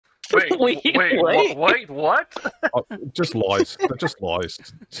Wait, what? Just lies. That just lies.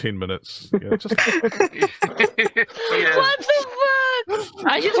 10 minutes. Yeah, just... Yeah. What the fuck?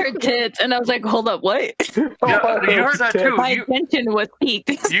 I just heard tits, and I was like, "Hold up, what?" Yeah, you heard that too. My attention was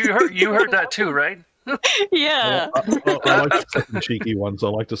peaked. You heard that too, right? Yeah. I like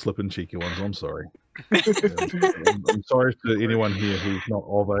to slip in cheeky ones. I'm sorry. I'm sorry to anyone here who's not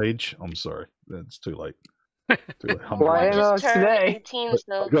of age. I'm sorry. It's too late. Why I not Just turned today? 18,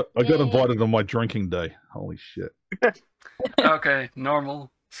 so got invited on my drinking day. Holy shit. Okay,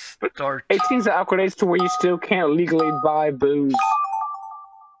 normal. Start. 18's the awkward age to where you still can't legally buy booze.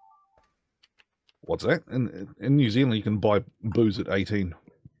 What's that? In New Zealand, you can buy booze at 18.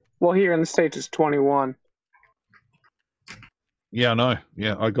 Well, here in the States, it's 21. Yeah, I know.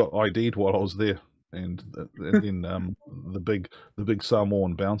 Yeah, I got ID'd while I was there, and then the big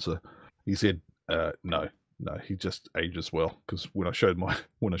Samoan bouncer, he said, no, he just ages well, because when I showed my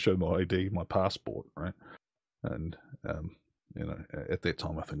ID, my passport, right, and you know, at that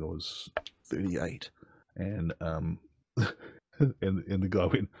time I think I was 38, and and the guy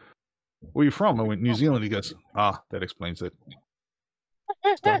went, "Where are you from?" I went, "New Zealand." He goes, that explains it.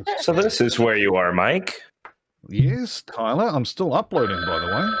 So this is where you are, Mike. Yes, Tyler. I'm still uploading, by the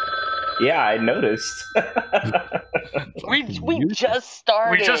way. Yeah, I noticed. we just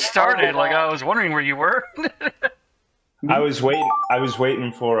started. We just started. Like, I was wondering where you were. I was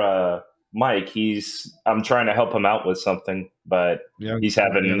waiting for Mike. I'm trying to help him out with something, but he's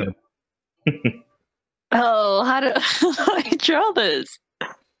having. Oh, how do I draw this?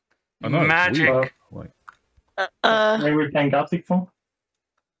 I know, magic. Where we playing Gartic for?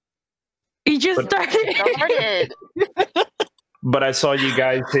 He just started. But I saw you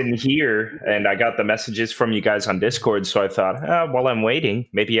guys in here, and I got the messages from you guys on Discord, so I thought, while I'm waiting,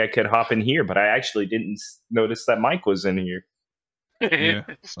 maybe I could hop in here. But I actually didn't notice that Mike was in here. Yeah,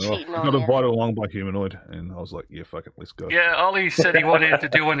 I got invited along by Humanoid, and I was like, "Yeah, fuck it, let's go." Yeah, Ollie said he wanted to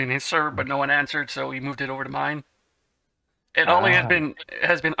do one in his server, but no one answered, so he moved it over to mine. And Ollie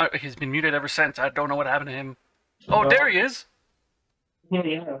has been muted ever since. I don't know what happened to him. Oh, there he is.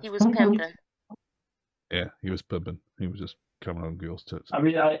 Yeah. He was pimping. Yeah, he was pimping. He was just coming on girls' tits. I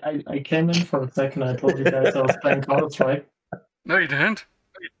mean, I came in for a second. I told you guys I was playing Counter-Strike. No, you didn't.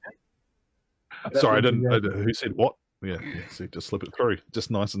 Sorry, I didn't. Who said what? Yeah. See, just slip it through.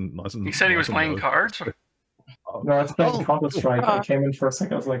 Just nice and. He said he was playing cards. No, I was playing Counter-Strike. I came in for a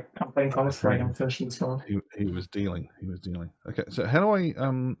second. I was like, I'm playing Counter-Strike. I'm finishing this one. He was dealing. Okay, so how do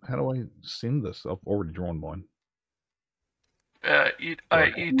I send this? I've already drawn mine.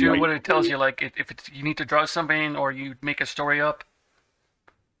 You do what it tells you. Like if it's you need to draw something or you make a story up.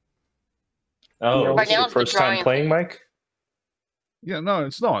 Oh, Right is it now your it's the first time drawing. playing, Mike? Yeah, no,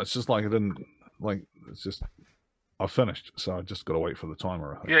 it's not. It's just like I didn't like. It's just I finished, so I just got to wait for the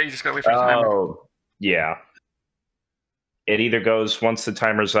timer. I think. Yeah, you just gotta wait for the timer. Oh, yeah. It either goes once the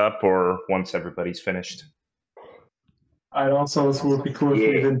timer's up or once everybody's finished. I'd also, it would be cool if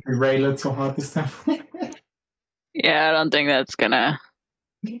we didn't derail it so hard this time. Yeah, I don't think that's gonna.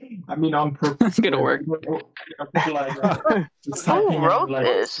 I mean, on purpose. It's gonna work. Who wrote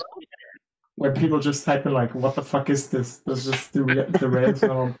this? When people just type in like, "What the fuck is this?" That's just derail it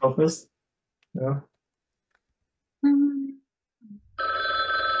on purpose. Yeah.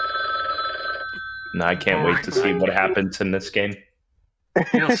 No, I can't wait to see what happens in this game.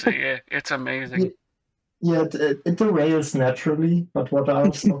 You'll see it. It's amazing. Yeah, it derails naturally, but what I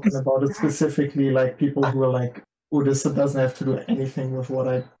was talking about is specifically like people who are like, "Oh, this doesn't have to do anything with what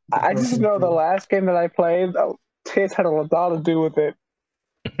I." I just know the last game that I played, tits had a lot to do with it.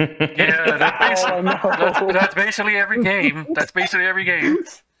 Yeah, that's basically every game. That's basically every game.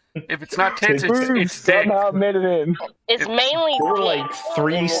 If it's not tits, it's dick. Somehow made it in. It's mainly There were dick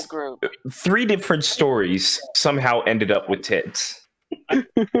like in this group. three different stories somehow ended up with tits.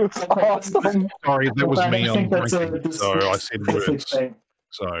 Awesome. Sorry, that was me on that's drinking, so I said words. thing.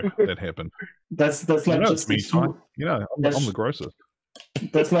 So that happened. That's like You know, just it's me, a Ty. You know, I'm the grossest.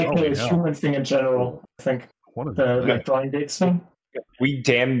 That's like Oh, a yeah. human thing in general. I think What a the dick. like drawing dates thing. We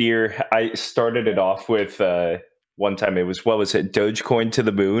damn near. I started it off with one time. It was Dogecoin to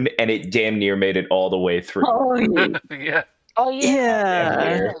the moon, and it damn near made it all the way through. Oh Yeah. Oh yeah.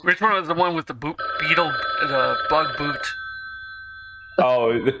 yeah. Which one was the one with the beetle, the bug boot?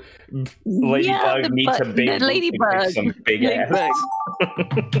 Oh, Ladybug the needs a big the ladybug. some big ass.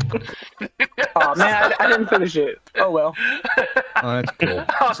 Oh man, I didn't finish it. Oh well. Oh, that's cool.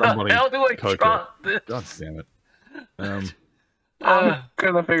 How Somebody the hell do I coke draw it. this? God damn it. I'm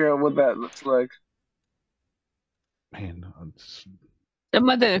gonna figure out what that looks like. Man, The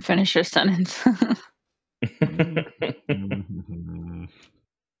mother didn't finish her sentence.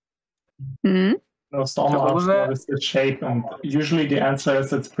 Hmm? No, Storm What was asked that? what is the shape, and usually the answer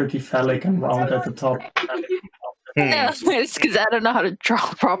is it's pretty phallic and round at the top. No, it's because I don't know how to draw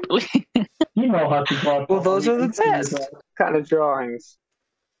properly. You know how to draw. Well, those are the properly. best kind of drawings.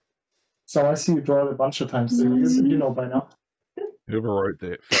 So I see you draw it a bunch of times, so you know by now. Whoever wrote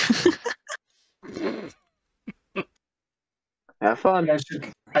that. Have fun.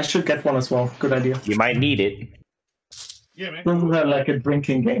 I should get one as well. Good idea. You might need it. Yeah, man. This is like a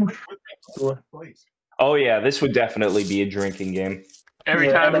drinking game. Oh yeah, this would definitely be a drinking game. Every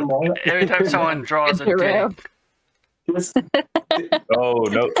Yeah, time, Adam, every time someone draws a You're dick, right. Yes. Oh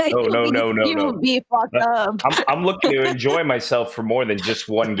no, no. You will be fucked up. I'm looking to enjoy myself for more than just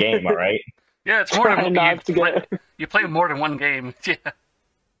one game. All right. yeah, it's more Try than not to get. you play more than one game. Yeah,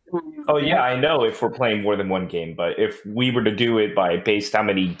 Oh yeah, I know if we're playing more than one game, but if we were to do it by based how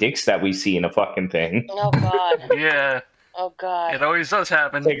many dicks that we see in a fucking thing, Oh god. yeah, Oh god. it always does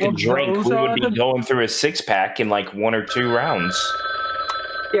happen. take a Well, drink, those we are would be the- going through a 6-pack in like 1 or 2 rounds.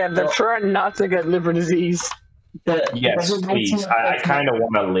 Yeah, they're trying not to get liver disease. Yes, please. I kind of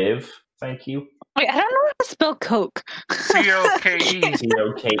want to live. Thank you. Wait, I don't know how to spell Coke. COKE.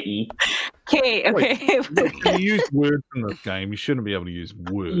 COKE. Okay, okay. Can you use words in this game? You shouldn't be able to use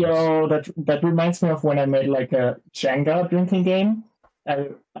words. Yo, that reminds me of when I made like a Jenga drinking game. I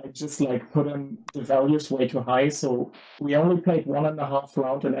just like put in the values way too high, so we only played 1.5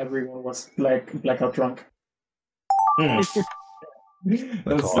 round and everyone was blackout drunk. That's,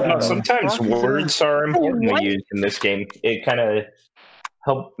 Sometimes words are important What? to use in this game. It kind of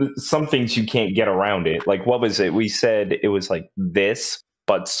help. Some things you can't get around it. Like what was it? We said it was like this,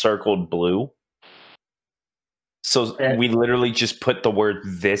 but circled blue. So Yeah. we literally just put the word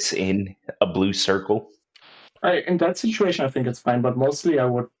 "this" in a blue circle. in that situation, I think it's fine, but mostly I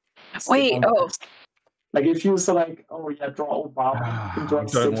would. Wait, oh. Like if you say like, oh yeah, draw Obama, you draw I don't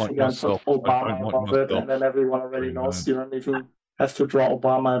six like again, put myself. I don't Obama like above it, myself. and then everyone already Very knows nice. you don't even have to draw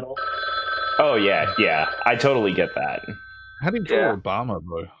Obama at all. Oh yeah. I totally get that. How do you draw Yeah. Obama,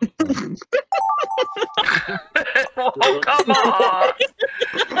 though? Oh, come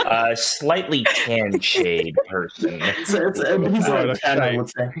on! Slightly tan shade person. It's he's Right, like 10, I okay. would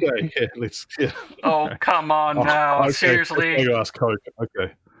say. Yeah, let's. Yeah. Oh, come on now. Okay, Seriously. You ask Coke.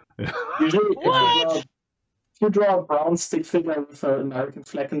 Okay. Usually, What? if you draw a brown stick figure with an American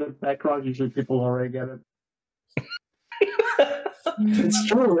flag in the background, usually people already get it. It's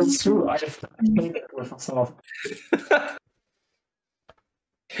true. It's true. I've played it with some of.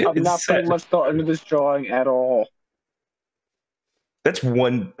 I've not put much thought into this drawing at all. That's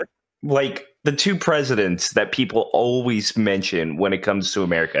one, like the 2 presidents that people always mention when it comes to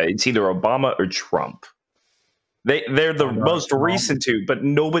America. It's either Obama or Trump. They're the most recent 2, but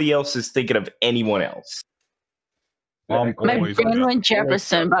nobody else is thinking of anyone else. I'm My always brain about- went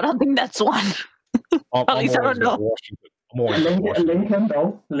Jefferson, but I don't think that's one. I'm At least I always don't know. about Washington. I'm always about Washington. Lincoln,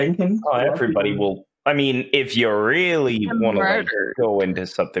 though. Lincoln. Oh, everybody will. I mean, if you really want to like, Murder. go into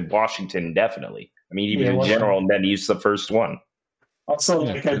something, Washington definitely. I mean, even Yeah, in Washington. general, and then use the first one. Also,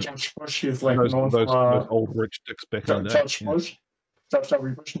 Yeah, like yeah. George Bush, he's like those, known those, for those old rich dicks back in the day. George Bush, George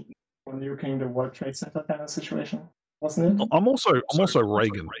W. Bush, nuking the World Trade Center kind of situation, wasn't it? I'm also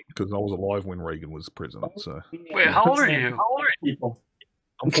Reagan because I was alive when Reagan was president. So Wait, how old are you? People.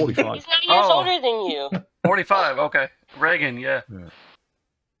 I'm 45. He's 9 years Oh. older than you. 45. Okay. Reagan. Yeah.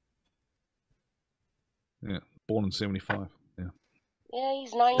 Yeah, born in 75. Yeah. Yeah,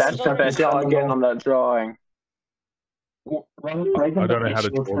 he's 9 That's years the older. best y'all are getting on that drawing. I don't know how to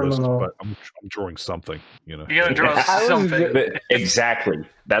draw this, but I'm drawing something. You know. You gotta draw I was something. But exactly.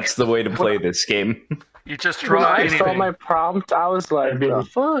 That's the way to play this game. You just When draw I saw anything. my prompt, I was like, the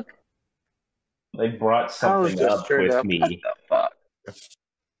fuck? They brought I was something just up straight with up, me. what the fuck?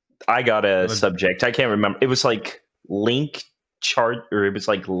 I got a subject. I can't remember. It was like Link chart, or it was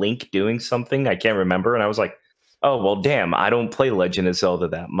like Link doing something. I can't remember. And I was like, oh, well, damn, I don't play Legend of Zelda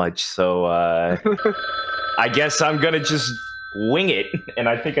that much. So I guess I'm going to just wing it. And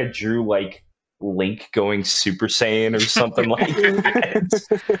I think I drew like Link going Super Saiyan or something like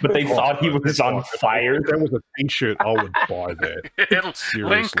that. But they thought he was on fire. If that was a t-shirt, I would buy that. Seriously.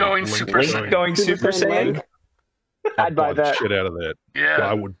 Link going Super Link Saiyan. going Super Saiyan? Link? I'd buy the that. shit out of that. Yeah.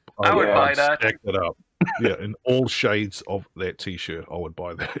 I would I would buy that. Stack that up. Yeah, in all shades of that t-shirt, I would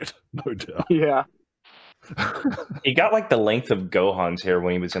buy that. No doubt. Yeah. He got like the length of Gohan's hair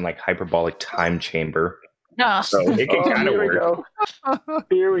when he was in like hyperbolic time chamber. No. So it could kind of Here we work. go.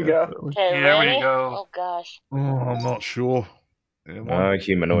 Here we go. Okay, Here we ready? go. Oh gosh. Oh, I'm not sure.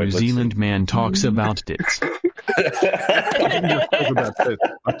 Humanoid. New Zealand man talks about tits. I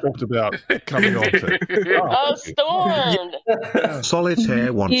talked about coming on to. Oh, Storm!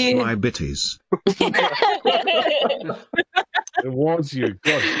 Solitaire wants my bitties. It was you.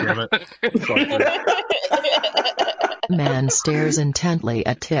 God damn it. Man stares intently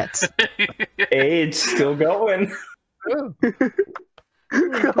at tits. Hey, it's still going.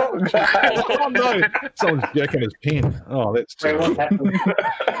 Oh, God. Oh no! Someone's jacking his pen. Oh, that's terrible.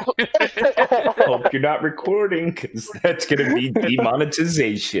 Hope you're not recording, because that's going to be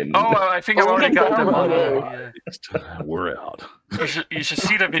demonetization. Oh, I think I've already got them on. We're out. You should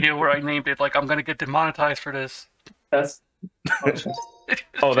see the video where I named it like I'm gonna get demonetized for this. That's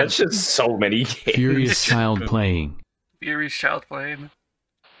Oh, that's just so many games. Furious child playing. Furious child playing.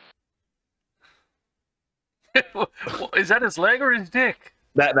 Is that his leg or his dick?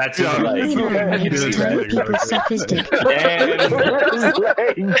 That's his leg. People suck his dick.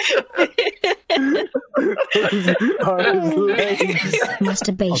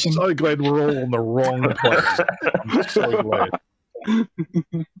 Masturbation. I'm so glad we're all on the wrong place. I'm so glad.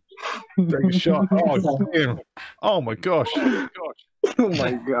 Take a shot. Oh, damn. Oh my gosh. Oh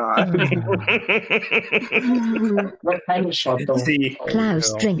my God. what kind of shot though? See,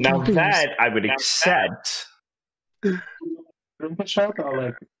 Klaus drinking now booze. that I would accept. Drink a shot or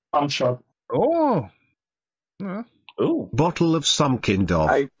like pump shot? Oh. Yeah. Ooh. Bottle of Sumpkin Dog.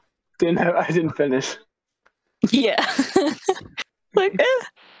 I didn't finish. Yeah. Like,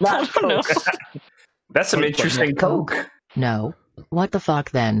 Not I don't know. That's some interesting coke. No. What the fuck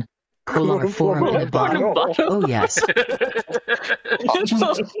then? Chloroform in a bottle? Oh yes.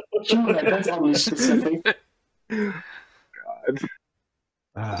 Sure, that's always specific.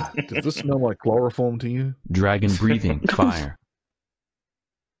 Does this smell like chloroform to you? Dragon breathing fire.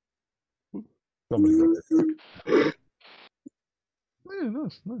 Somebody got it. Yeah,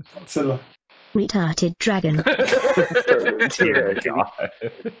 nice. So, Retarded dragon. Dear God.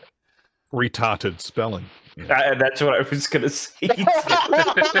 Retarded spelling. Yeah. That's what I was going to say.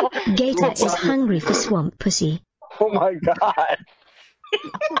 Gator is hungry for swamp pussy. Oh my God.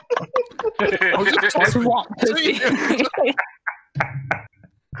 Swamp pussy.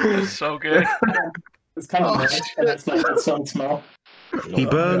 So good. it's kind of nice, and it's like that song smell. He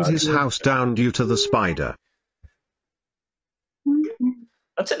burned his house down due to the spider.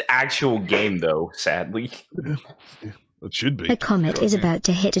 That's an actual game, though, sadly. It should be. A comet is about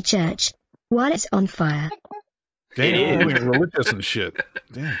to hit a church while it's on fire. Damn, religious and shit.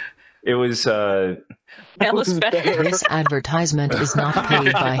 Damn. It was, This advertisement is not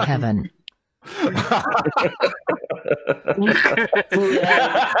paid by heaven.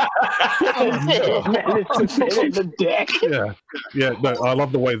 The dick. Yeah. No, I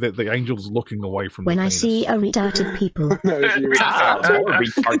love the way that the angel's looking away from. When the I penis. see a retarded people.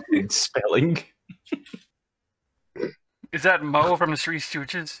 retarded spelling. Is that Mo from the Three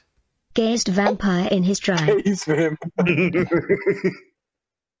Stooges? Gazed vampire in his drive. He's him.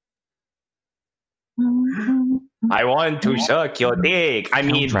 I want to suck your dick. I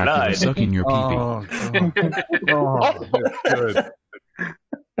mean Count Dracula blood. sucking your pee-pee. Oh, that's good.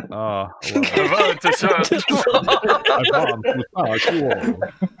 Oh, I want to suck. I want to suck you all.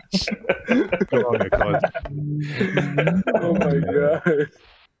 Good on you, guys. Oh my God.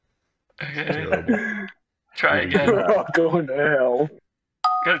 Okay. Try again. We're all going to hell.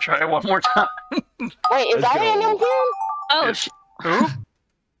 Gotta try it one more time. Wait, is Let's Ariana go. again? Oh, Who?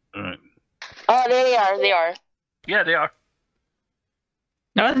 All right. Oh, there they are. They are. Yeah, they are.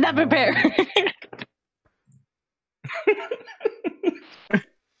 I was not prepared.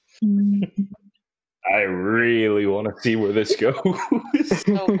 I really want to see where this goes.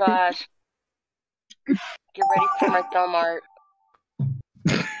 Oh gosh. Get ready for my thumb art.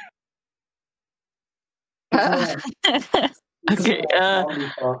 Okay, let's see.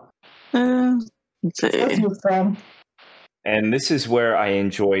 And this is where I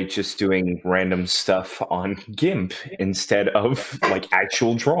enjoy just doing random stuff on GIMP instead of like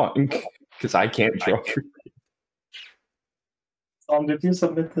actual drawing, because I can't draw. Did you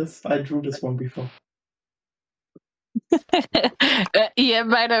submit this? I drew this one before. Yeah,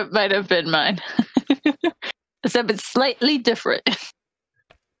 might have been mine. Except it's slightly different.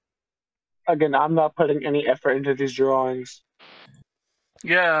 Again, I'm not putting any effort into these drawings.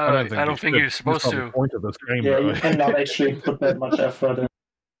 Yeah, I don't think you're supposed that's not to. the point of this game, Yeah, you really. cannot actually put that much effort in.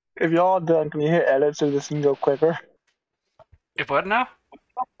 If y'all done, can you hit edit so this can go quicker? If what now?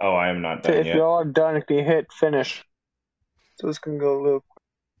 Oh, I am not So done if yet. y'all done, can you hit finish? So this can go a little.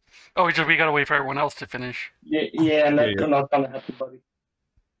 Oh, we gotta wait for everyone else to finish. Yeah, not gonna happen, buddy.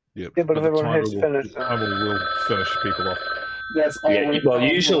 Yeah, Yeah, but if the everyone timer hits will- finish, the timer will finish people off. That's Yeah, always well,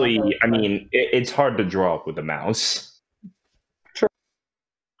 usually, I mean, it's hard to draw with a mouse. Sure.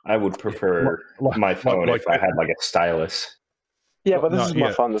 I would prefer my phone if I had like a stylus. Yeah, but this No, is more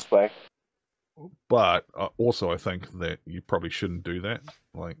yeah. fun this way. But also, I think that you probably shouldn't do that,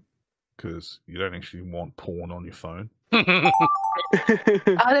 like, because you don't actually want porn on your phone. How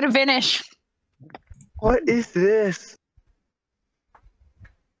did it finish? What is this?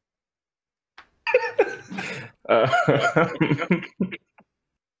 What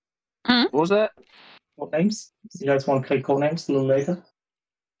was that? Code names? You guys want to play code names a little later?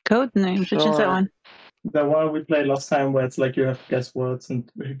 Code names. Which is that Sure. one? The one we played last time, where it's like you have to guess words and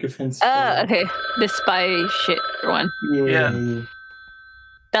give hints. Oh, okay. The spy shit one. Yeah.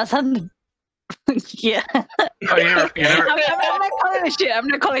 That sounds. Yeah. Oh, you never. I'm not calling it shit. I'm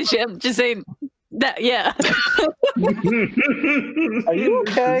not calling it shit. I'm just saying that. Yeah. Are you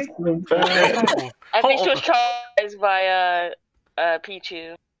okay? I think she was traumatized by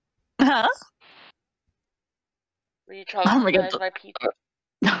Pichu. Huh? Were you Oh my God. traumatized by Pichu?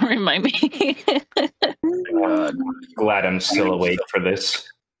 Don't remind me. Glad I'm still awake for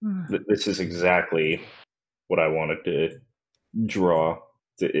this. This is exactly what I wanted to draw.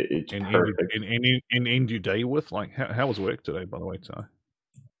 It's perfect. And end your day with, like, how was work today, by the way, Ty?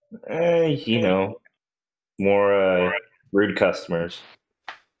 You know, more rude customers.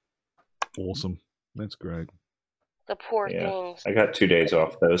 Awesome. That's great. The poor things. I got 2 days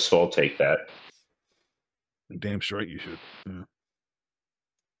off though, so I'll take that. Damn straight you should.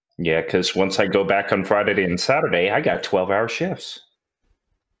 Yeah, because once I go back on Friday and Saturday, I got 12-hour shifts.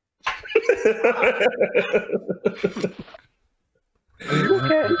 Are you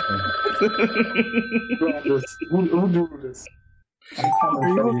okay? Who do this? Are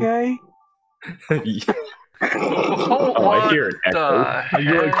you okay? Oh, I hear it. Echo. Are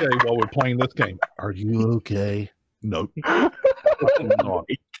you okay while we're playing this game? Are you okay? Nope. Fucking not.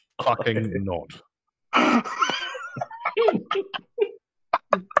 Fucking not.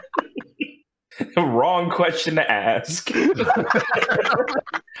 Wrong question to ask.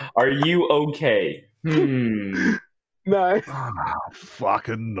 Are you okay? No.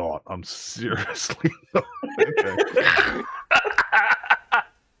 Fucking not. I'm seriously not. Okay.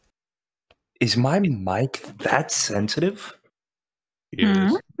 Is my mic that sensitive?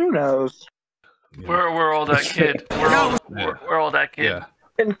 Yes. Who knows? We're all that kid. We're all that kid. Yeah.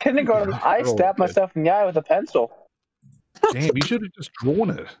 In kindergarten, I stabbed myself in the eye with a pencil. Damn, you should have just drawn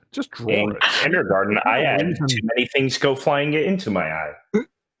it. Just draw In it. kindergarten, I had too many things go flying into my eye.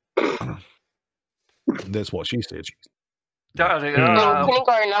 That's what she said. In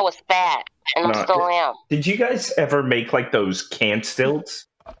kindergarten, I was fat, and I still am. Did you guys ever make like those can stilts?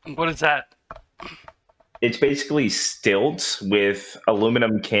 What is that? It's basically stilts with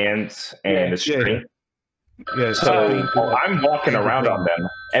aluminum cans and a string. Yeah, so I'm walking around on them.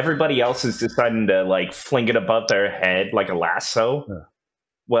 Everybody else is deciding to like fling it above their head like a lasso. Yeah.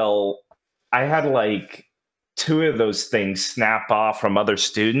 Well, I had like 2 of those things snap off from other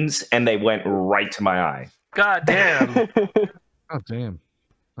students, and they went right to my eye. God damn. Oh damn.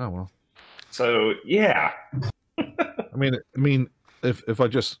 Oh well. So yeah. I mean, if I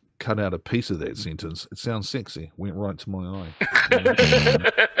just cut out a piece of that sentence, it sounds sexy. Went right to my eye.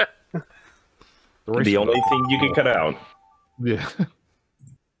 The only thing you can cut out. Yeah.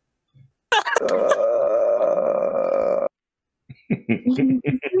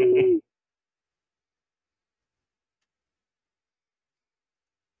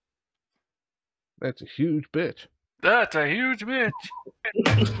 That's a huge bitch. That's a huge bitch.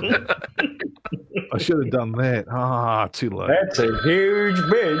 I should have done that. Ah, too late. That's a huge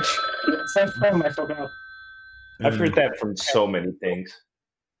bitch. That's from, I forgot. I've heard that from so many things.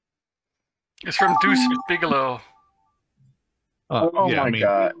 It's from Deuce Bigelow. Oh yeah, my I mean,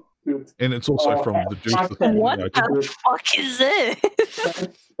 god. and it's also from the Deuce. What the fuck is this?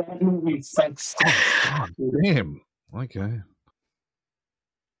 That movie sucks. God damn. Okay.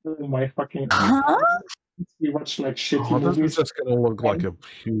 Oh my fucking. Huh? We watch like shitty Oh, this is movies. just gonna look like a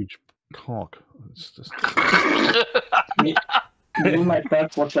huge cock. It's just. Me and my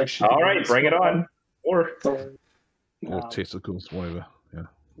friends watch like shitty All right, movies. bring it on. Or Or testicles, whatever. Yeah.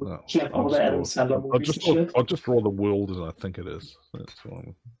 No, Check all the Adam Sandler I'll movies just, and shit. I'll just draw the world as I think it is. That's what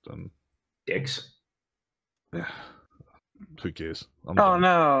I'm done. dicks. Yeah. Who cares? I'm Oh done.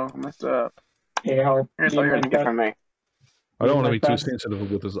 no, messed up. Hey, how Here's what you're gonna get from me. I don't want to be like too that?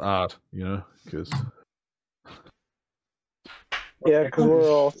 sensitive with his art, you know, because Yeah, because we're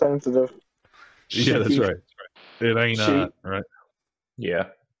all sensitive. yeah, that's right. It ain't art, right? Yeah.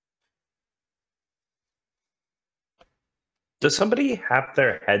 Does somebody have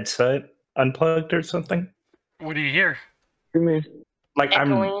their headset unplugged or something? What do you hear? You mean? Like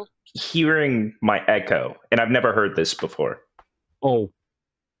I'm Echoing. hearing my echo, and I've never heard this before. Oh,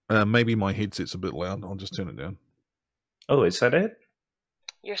 maybe my headset's a bit loud. I'll just turn it down. Oh, is that it?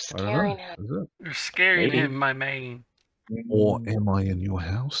 You're I don't know. scaring him. Is it? You're scaring Maybe. him, my man. Or am I in your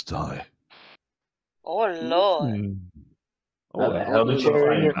house, Ty? Oh Lord. Hmm. How the hell did you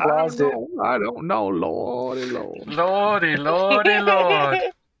They're in find your that? closet. I don't know, Lordy, Lord. Lordy, lordy, lord.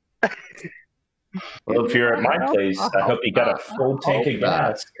 Well, if you're at my place, I hope you got a full tank of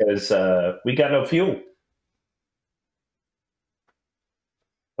gas, because we got no fuel.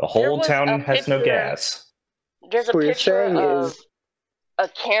 The whole was town a has no picture- gas. There's a What you're picture saying of is a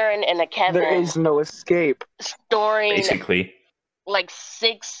Karen and a Kevin there is no escape. storing Basically, like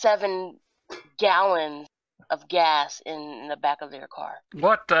 6-7 gallons of gas in the back of their car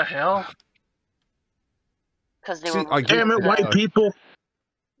What the hell? because they See, were. I get Damn it, that, white though. people.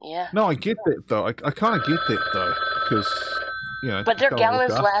 Yeah, No, I get that though. I kind of get that though, because but their you gotta look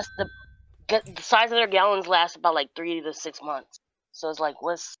gallons after- last the size of their gallons last about like 3 to 6 months. So it's like,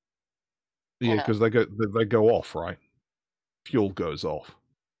 what's Yeah, know. because they go off, right? Fuel goes off.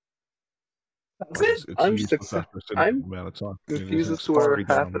 That's Like, it. it's I'm used six- after a certain I'm amount of time. confused There's as to where expiry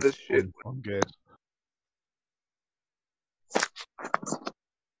date half on- of this shit on gas.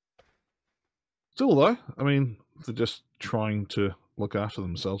 Still, though, I mean, they're just trying to look after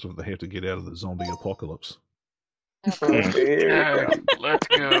themselves if they have to get out of the zombie apocalypse. Here we Let's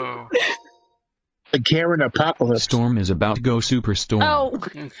go. The Karen apocalypse. Storm is about to go superstorm. Oh,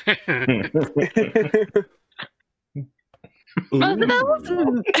 oh no.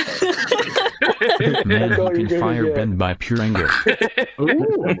 Man That's all who you're can gonna fire get. bend by pure anger.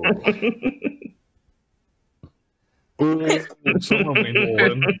 Someone went all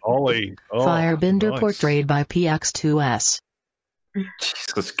in. Ollie. Oh, Firebender nice. portrayed by PX2S.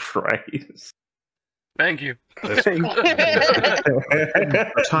 Jesus Christ. Thank you.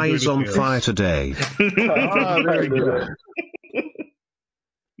 Ty's on fire today. Ah, there you go.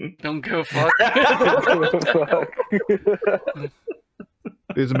 Don't go fuck.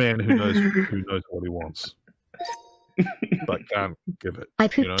 There's a man who knows what he wants, but can't give it. I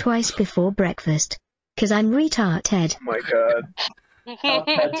pooped twice before breakfast. 'Cause I'm retarded. Oh my god.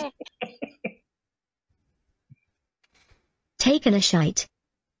 Taking a shite.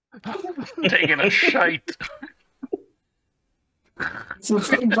 Taking a shite. Why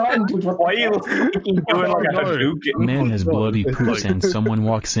are you doing like a Hadouken? Man has bloody poops and someone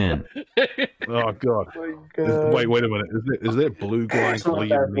walks in. Oh god! Oh my god. Wait a minute. Is that blue guy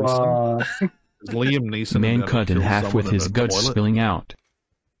Liam Neeson? Is Liam Neeson Man about to cut in kill half with someone in his a guts toilet? spilling out.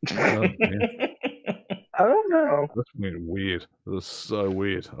 Oh, man. I don't know. That's weird. That's so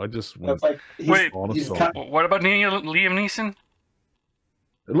weird. I just That's went like Wait, honest. What about Liam Neeson?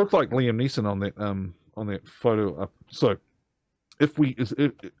 It looked like Liam Neeson on that photo. So, if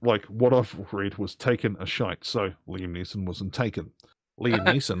like what I've read was taken a shite, so Liam Neeson wasn't taken. Liam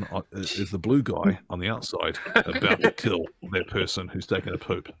Neeson is the blue guy on the outside about to kill that person who's taken a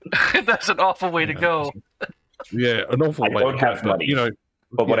poop. That's an awful way to go. Yeah, an awful I way. don't to have go, money.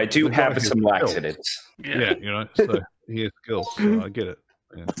 But what I do the guy have is has some skills. laxatives. Yeah. So he has skills. So I get it.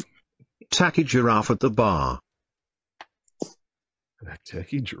 Yeah. Tacky giraffe at the bar. A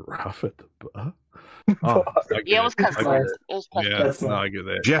tacky giraffe at the bar. Oh, I get Yeah, it was custom. I get It was custom. Yeah, That's no, not- I get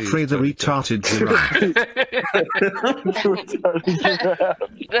that. Jeffrey He's the totally- retarded giraffe.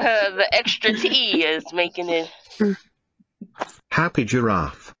 The extra T is making it. Happy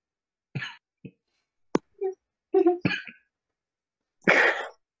giraffe.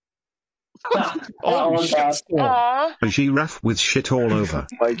 Oh, God. Aw. A giraffe with shit all over.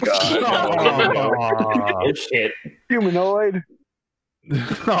 Oh my god. Oh, shit. Humanoid.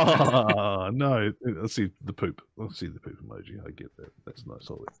 Oh, no. Let's see the poop. Let's see the poop emoji. I get that. That's nice.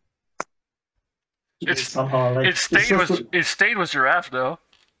 Solid. It's- somehow like It stayed with giraffe though.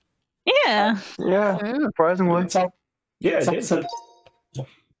 Yeah. Yeah, surprisingly. Yeah, it Some is. said-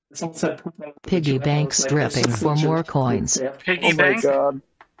 some said poop out the Piggy vagina bank was like stripping a for more coins. They have- Piggy Oh my bank. god.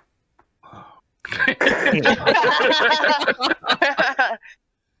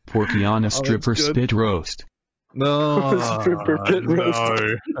 Porky on a stripper good. spit roast. No. Stripper pit roast.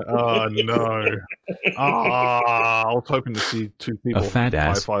 No. Oh, no. Ah, I was hoping to see two people fat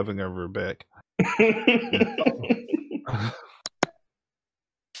ass. high-fiving over her back.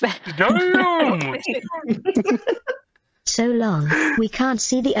 Damn! So long, we can't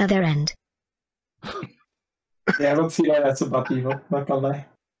see the other end. Yeah, I don't see that as a butt evil, not gonna lie.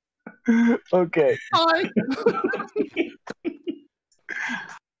 Okay.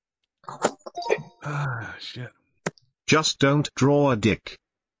 Ah, shit. Just don't draw a dick.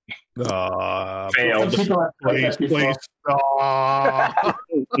 Failed. Please. If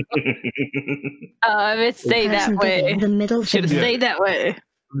it stayed that person way, giving the middle should have finger. stayed that way.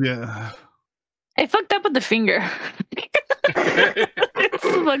 Yeah. I fucked up with the finger. It's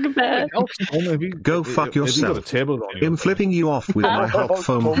fucking bad. Go fuck yourself. I'm flipping you off with my hot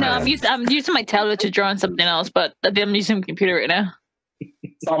foam No, hand. I'm using my tablet to draw on something else, but I'm using my computer right now.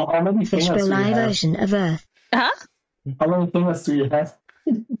 So how many fingers do you Fishbowl have? version of Earth. Huh? How many fingers do you have?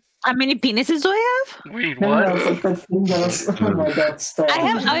 How many penises do I have? Wait, No, what? no, it's like fingers. Oh my god, stop.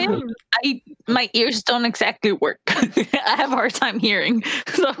 My ears don't exactly work. I have a hard time hearing.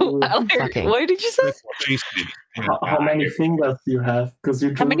 So, Fucking. what did you say? How many fingers do you have? Because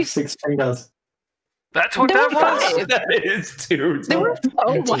you drew 6 fingers. That's what There that were was? five. That is too. There were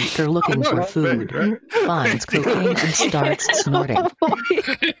After looking for food, finds cocaine and starts snorting.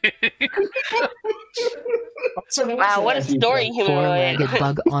 Wow, what a story, humanoid. Four-legged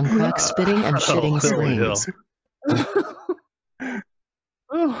bug on crack spitting and shitting screams.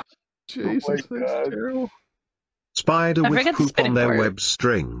 Oh, Jesus, that's terrible. Spider I with forgot the poop spinning on their part. web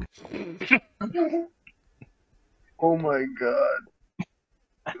string. Oh my god.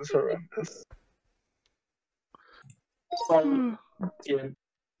 This is horrendous.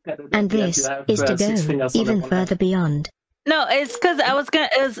 And this is to go even further beyond. No, it's because I was gonna.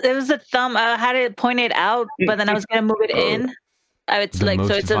 It was a thumb. I had it pointed out, but then I was gonna move it in. It's The like so.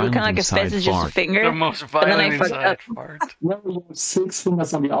 most It's kind of like a violent fist. It's just a inside finger. The most But then I violent fucked inside up. fart. No, you have 6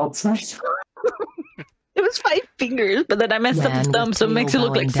 fingers on the outside. It was 5 fingers, but then I messed up Man the with thumb, so it makes it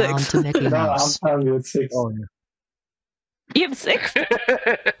look tail like bowing down 6. to Mickey No, I'm Mouse. telling you, it's 6. Oh, yeah. You have 6?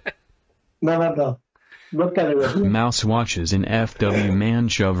 No. Look at it. Mouse watches an FW man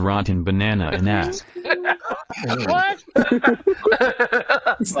shove rotten banana in ass. What?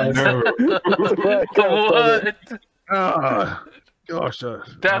 What? Ah, gosh.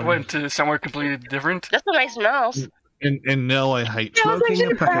 That went to somewhere completely different. That's a nice mouse. And now I hate I was Smoking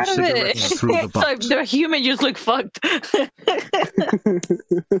actually a pack of proud of it. cigarettes through the It's like butt. the human just look fucked.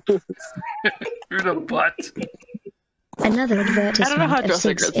 Through the butt. Another I don't know how advertisement to draw of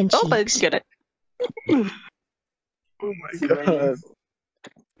cigs cigarettes. in Oh, but cheeks. get it. Oh my god.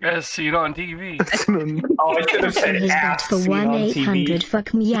 Yes, see it on TV. Oh, I should have said His bat ass for seen on 1-800 TV.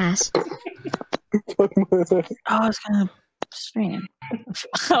 fuck me ass. Oh, I was gonna stream.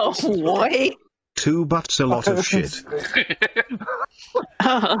 Oh, boy. 2 butts a lot of shit.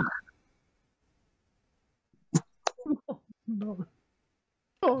 Oh.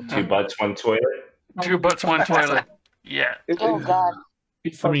 Two butts, one toilet. 2 butts, 1 toilet. Yeah. Oh god.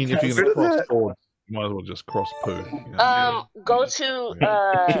 I mean, if you're going to cross swords, you might as well just cross poo. You know? Go to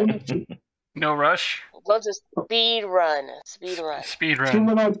No rush. go to speed run. Speed run. Speed run.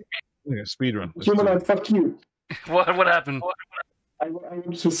 Humanoid, Yeah, speedrun. Let's do it. humanoid, fuck you. What happened? I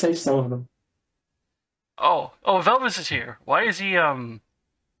want to save some of them. Oh, Velvis is here. Why is he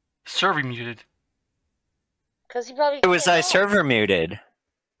server muted? Because he probably. Was I server muted?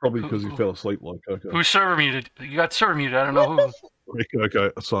 Probably because he fell asleep like Coco. Who's server muted? You got server muted. I don't know who. Hey,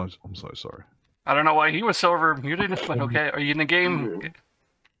 Coco, I'm so sorry. I don't know why he was server muted, but okay. Are you in the game?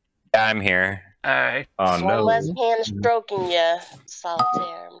 Yeah, I'm here. Alright. Oh One no. less hand stroking ya,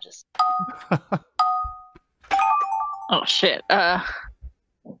 solitaire. I'm just. Oh, shit.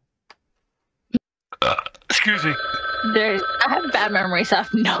 Excuse me. I have bad memory, so I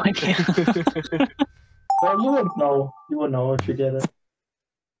have no idea. Well, you would know. You would know if you get it.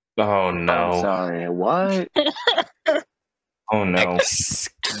 Oh no. Sorry, what? Oh no.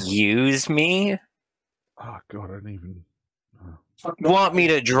 Excuse me? Oh god, I didn't even. Want me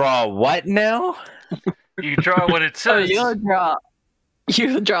to draw what now? You draw what it says.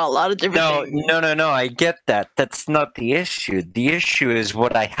 You draw a lot of different things. No, I get that. That's not the issue. The issue is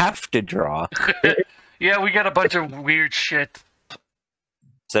what I have to draw. Yeah, we got a bunch of weird shit.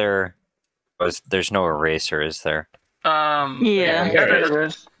 There's no eraser, is there?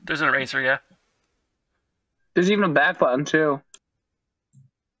 Yeah. There's an eraser, yeah. There's even a back button too.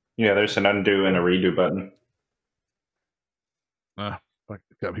 Yeah, there's an undo and a redo button. I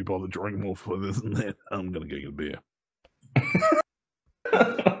can't be bothered drawing more for this than that. I'm gonna get you a beer.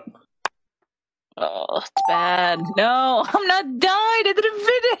 Oh, it's bad. No, I'm not done. I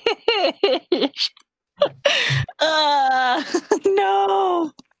didn't finish.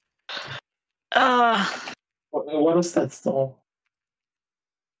 No. What is that stall?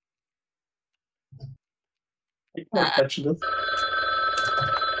 I can't touch this.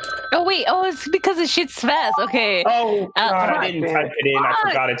 Oh wait. Oh, it's because the shit's fast. Okay. Oh, God, I didn't type it in. I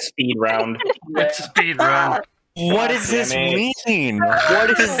forgot it's speed round. It's a speed round. What does this mean?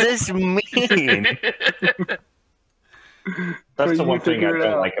 What does this mean? That's the you one thing I figure it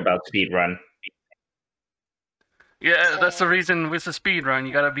don't out. like about speedrun. Yeah, that's the reason with the speed run.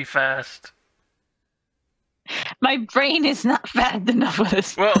 You gotta be fast. My brain is not fast enough for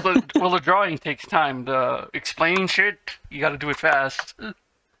this. Well, the drawing takes time. The explaining shit, you gotta do it fast.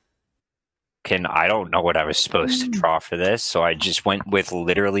 I don't know what I was supposed to draw for this, so I just went with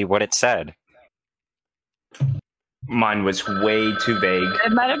literally what it said. Mine was way too vague.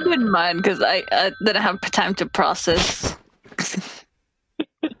 It might have been mine because I didn't have time to process.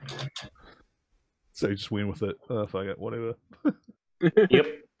 So you just win with it. Oh, fuck it, whatever. Yep.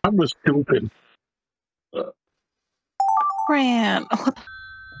 I was stupid. Ran.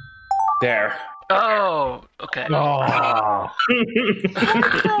 There. Oh, okay. Oh.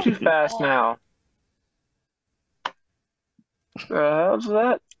 Too fast now. How's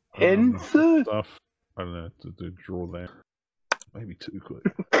that? Into? Stuff. I don't know, to draw that. Maybe too quick.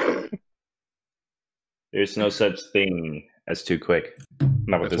 There's no such thing as too quick.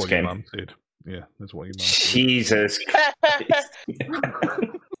 Not with That's this what game. your mum said. Yeah, that's what your mum said. Jesus Christ.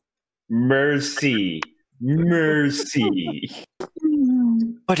 Mercy. Mercy.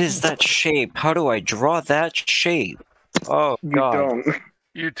 What is that shape? How do I draw that shape? Oh, God.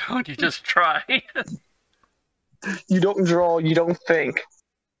 You don't, you just try. You don't draw, you don't think.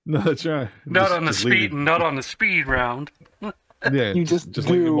 No, that's right. Not on the just leave speed, it. not on the speed round. Yeah, You just let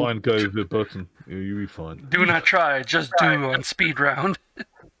your mind go the button. You'll be fine. Do not try, just do on speed round.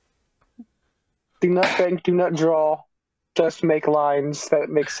 Do not think, do not draw. Just make lines that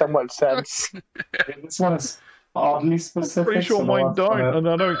make somewhat sense. This one is oddly specific. Pretty sure so mine one's don't, gonna- and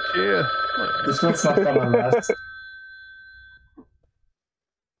I don't care. This one's not gonna last.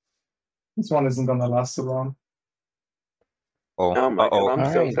 This one isn't gonna last so long. Oh my god, I'm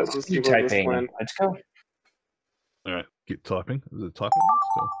so Alright, excited to see keep where this typing. went. Let's go. Alright, get typing. Is it typing?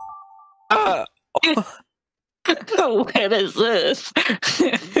 What is this?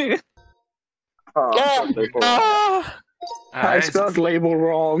 I spelled label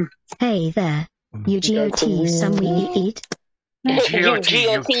wrong. Hey there. You GOT some we eat?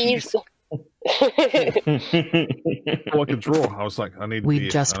 GOTs. All I could draw. I was like, I need We beer.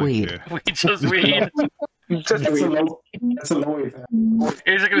 just I don't weed. care. We just weed. Just That's a weed. low. That's a low effect.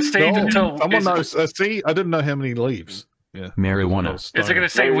 Is it gonna stay No, until? someone Is, knows. See, I didn't know how many leaves. Yeah. Marijuana. is it gonna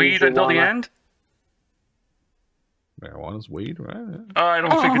say weed until the end? Marijuana's weed, right? Yeah. Oh, I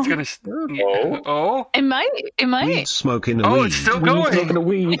don't think it's gonna. Oh. It might. It might. Weed smoking a Oh, weed. it's still Weed's going. smoking a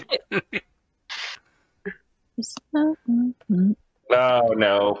weed. Oh,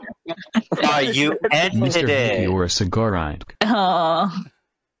 no. You ended Mr. Hickey it. or a cigarite. Oh.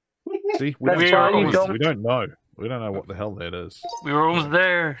 See, we That's don't, why you know. don't- We don't know. We don't know what the hell that is. We were almost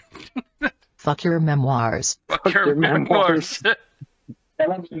there. Fuck your memoirs. Fuck your memoirs. That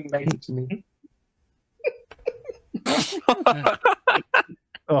one didn't make it to me.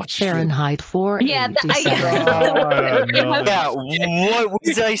 Oh, shit. Fahrenheit 4. Yeah, Oh, no. Yeah, what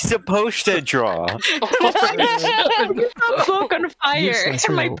was I supposed to draw? Smoke on fire. Useless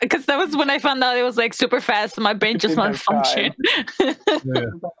rule. Because that was when I found out it was like super fast. So my brain just Didn't malfunctioned. Yeah.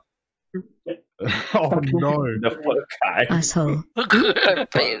 Oh no! The fuck guy. Asshole.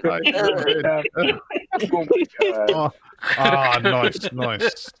 Nice,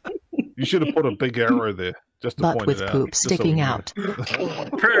 nice. You should have put a big arrow there just to Butt point with it out. poop just so sticking we know. out.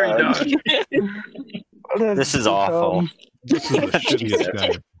 Very nice. This is awful. This is the shittiest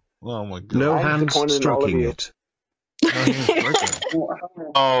game. Oh my god! No I'm hands disappointed in all of stroking you. it.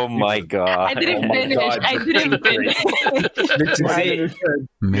 Oh my God. I didn't Oh my finish. God. I didn't finish. This is it.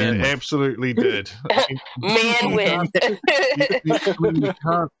 Man, Yeah, absolutely did. Man win.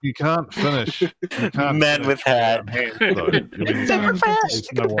 You can't finish. You can't Man finish with hat. hands, though. I mean, Damn British.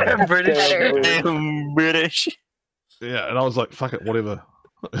 there's no way. I'm British. I'm British. Yeah, and I was like, fuck it, whatever.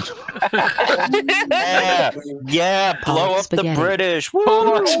 Yeah, yeah, blow up the Spaghetti. British. Woo!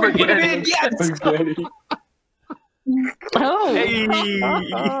 Pollock spaghetti. Oh. Hey.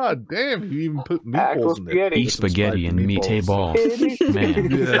 Ah, damn! You even put Actual meatballs in there. spaghetti. eat spaghetti and meat balls.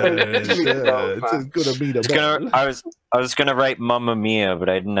 Man. Yeah, it's as good a meat as I was gonna write Mamma Mia, but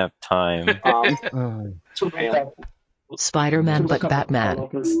I didn't have time. Spider-Man but Batman.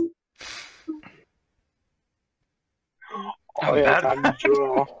 Oh, yeah, time to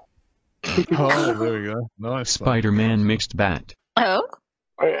draw. Oh, there we go. Nice. Spider-Man mixed bat. Oh.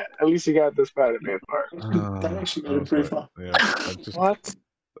 Oh, yeah, at least you got the Spider-Man part. That actually made it pretty fun. Yeah, I just, What?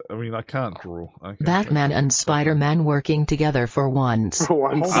 I mean, I can't draw. Batman and Spider-Man working together for once. For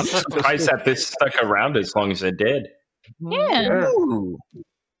once. I'm surprised that this stuck around as long as it did. Yeah. Ooh.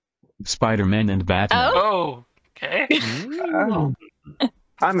 Spider-Man and Batman. Oh, okay. Oh.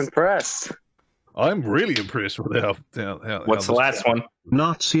 I'm impressed. I'm really impressed with how What's the last one?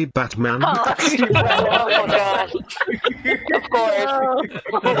 Nazi Batman. Oh my gosh. Of course.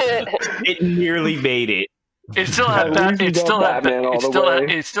 It nearly made it. It still had Batman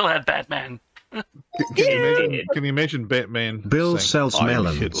Batman. Can you imagine Batman? Bill saying, sells "I'm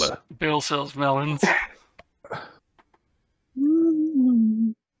melons." Hitler. Bill sells melons.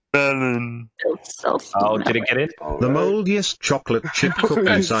 Melon. Oh, did it get it? The moldiest chocolate chip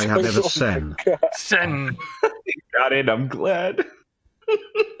cookies I have ever seen. Sen. Got it. I'm glad.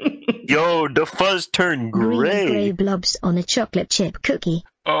 Yo, the fuzz turned Grey gray. blobs on a chocolate chip cookie.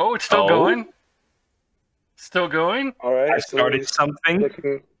 Oh, it's still going. Still going. All right. I started something.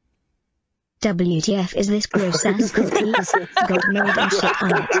 WTF is this gross ass cookie? Got mold and shit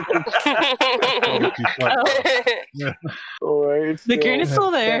on it. All right. The green is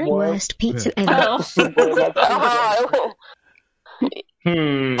still there. Worst pizza ever.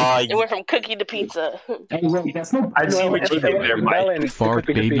 It went from cookie to pizza. I see what you did there, Mike. Fart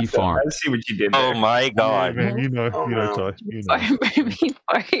baby fart. I see what you did there. Oh my god. Man, you know, Ty. You know.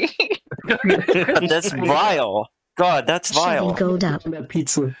 That's vile. God, that's vile. Gold up.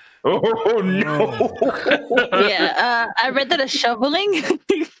 Pizza. Oh no! Yeah, I read that as shoveling.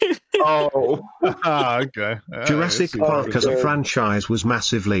 Oh, okay. Jurassic Park as a franchise was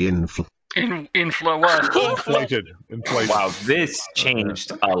massively inflated. Wow, this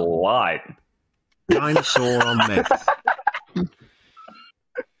changed a lot. Dinosaur on meth.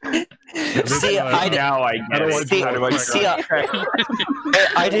 See, I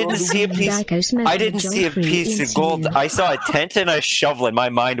didn't see a piece. I didn't see a piece of gold. I saw a tent and a shovel, and my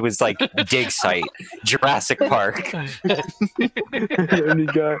mind was like dig site, Jurassic Park.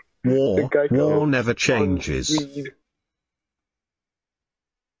 War never changes.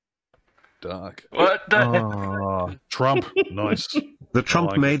 Dark. What the? Trump, nice. The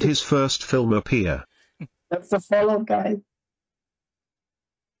Trump made his first film appear. That's the follow guy.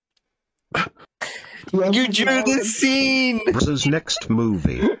 You drew the scene! Braz's next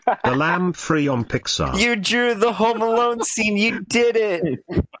movie, The Lamb Free on Pixar. You drew the Home Alone scene, you did it!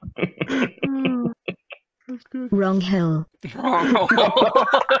 Wrong hill. Oh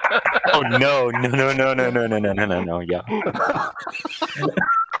no, yeah.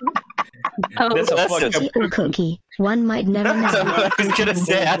 That's a cookie. One might never know. I was gonna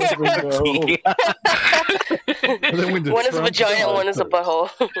say that's a cookie. One is a vagina, one is a butthole.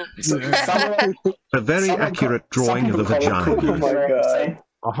 A very accurate drawing of a vagina. Oh my god.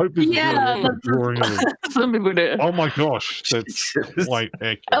 I hope it's a drawing of it. Some people do. Oh my gosh, that's quite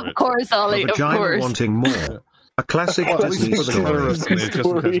accurate. Of course, Ollie. A Of vagina course. wanting more. A classic Well, at least Disney put the story. terrorist in there just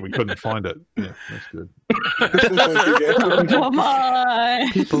in case we couldn't find it. Yeah, that's good. Come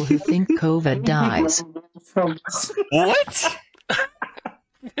on. People who think COVID dies. What?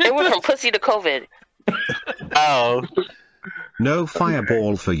 It went from pussy to COVID. Oh. No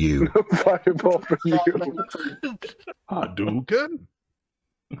fireball for you. Fireball for you. Hadouken?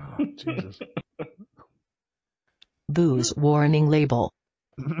 Oh, Jesus. Booze warning label.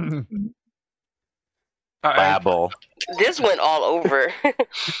 Babble. This went all over.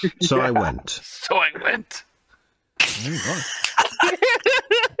 So I went. So I went.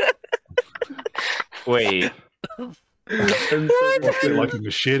 Wait. Like a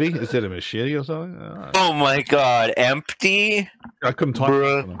machete? Is that a machete or something? Oh my god, empty? I couldn't type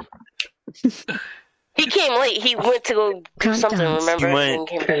it. He came late. He went to go do something, remember? He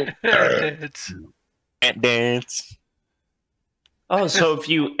went. And came late. Can't dance. Oh, so if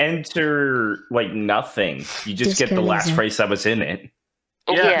you enter like nothing, you just get the last phrase that was in it.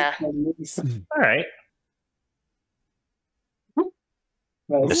 Yeah. All right.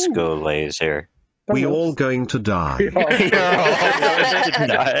 Disco laser. We all going to die. You're all going to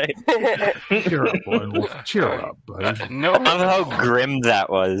die. Cheer up, boy. Cheer up, buddy. No, I love how grim that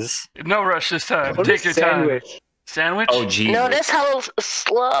was. no rush this time. What Take is your sandwich? time. Sandwich? Oh, geez. No, that's how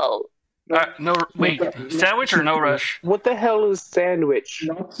slow. No, wait. Sandwich or no rush? What the hell is sandwich?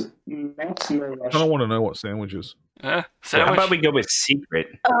 Not no I rush. don't want to know what sandwich is. How Sandwich? about we go with secret?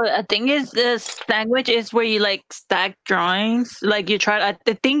 Oh, I think is the sandwich is where you like stack drawings. Like you try. I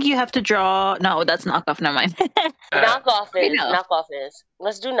think you have to draw. No, that's knockoff. Never mind. Knockoff is. know. Knockoff is.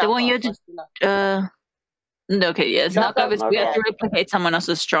 Let's do knockoff. The one you have Let's do knockoff. to. Okay, yes. Knockoff is we have to replicate someone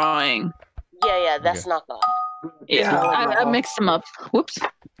else's drawing. Yeah, that's knockoff. Yeah, I mixed them up. Whoops.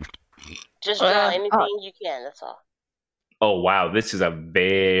 Just draw anything you can. That's all. Oh, wow. This is a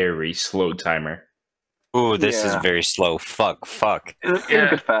very slow timer. Ooh, this is very slow. Fuck. It'll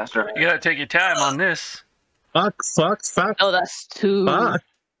get faster. You gotta take your time on this. Fuck. Oh, that's two. Fuck.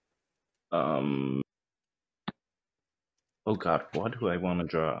 Oh, God. What do I want to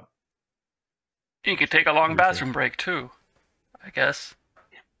draw? You could take a long bathroom break too, I guess.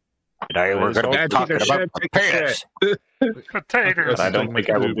 Today we're going to be talking about potatoes. Potatoes. I don't think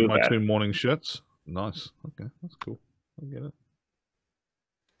I will do my that. 2 morning shits. Nice. Okay, that's cool. I get it.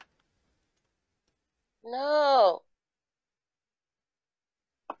 No.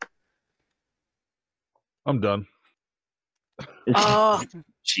 I'm done. Oh,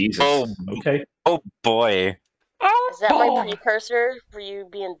 Jesus. Oh, Okay. oh boy. Is that my precursor for you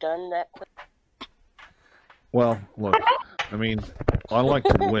being done that quick? Well, look, I mean, I like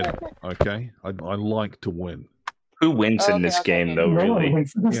to win, okay? I like to win. Who wins in this game, though, really?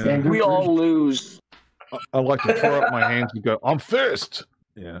 We all lose. I like to throw up my hands and go, I'm first!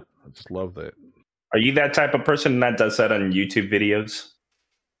 Yeah, I just love that. Are you that type of person that does that on YouTube videos?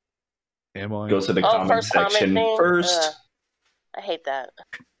 Am I? Goes to the comment first comment section thing? first. I hate that.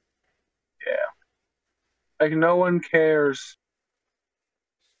 Yeah. Like, no one cares.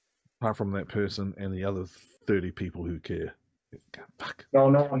 Apart from that person and the other 30 people who care. Fuck. No,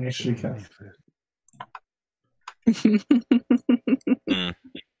 no one actually cares.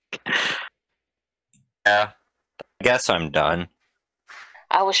 Yeah. I guess I'm done.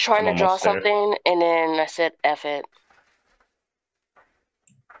 I was trying I'm to draw almost there. something, and then I said, F it.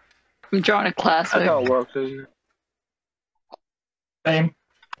 I'm drawing a That's classic. how it works, isn't it? Same.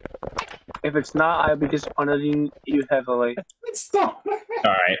 If it's not, I'll be disappointed you heavily. Stop. All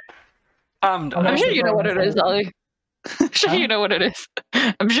right. I'm sure you know what it is, Ollie. I'm sure you know what it is.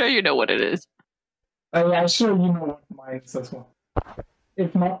 I'm sure you know what it is. I'm sure you know what mine is as well.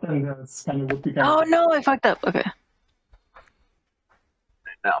 If not, then that's kind of would be kind Oh of... no, I fucked up. Okay.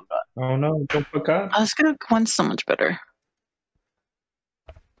 Now I'm done. Oh no, don't fuck up. I was gonna want so much better.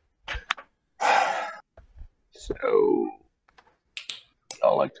 So,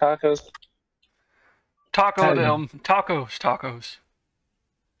 y'all like tacos? Tacos.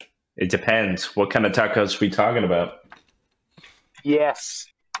 It depends. What kind of tacos we talking about? Yes.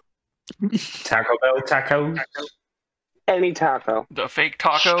 Taco Bell tacos? Any taco. The fake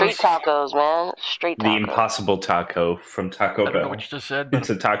tacos. Street tacos, man. Street The tacos. Impossible Taco from Taco I don't know Bell. what you just said. It's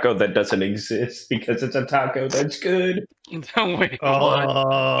a taco that doesn't exist because it's a taco that's good. No, wait, You Yo.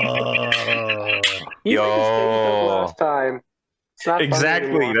 made the same joke last time. It's not funny Exactly.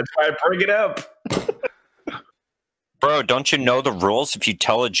 anymore. That's why I bring it up. Bro, don't you know the rules? If you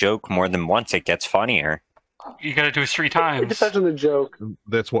tell a joke more than once, it gets funnier. You gotta do it 3 It times. depends on the joke.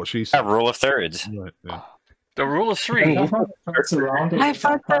 That's what she said. Yeah, rule of thirds. Right, yeah. The rule is 3. I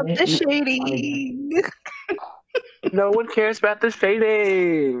fucked up the shading. No one cares about the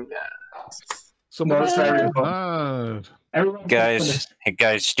shading. Someone it's else very said hard. Everyone Guys, hey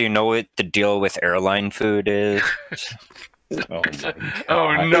guys, do you know what the deal with airline food is? Oh my God.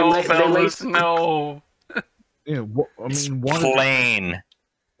 Oh no, They fellas, no. Yeah, what, I mean, why did... Plain.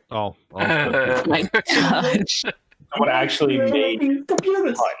 Oh, My gosh. What actually made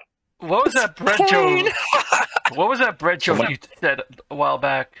computers. What was that bread joke? What was that bread joke you said a while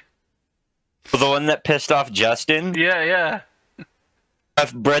back? The one that pissed off Justin? Yeah.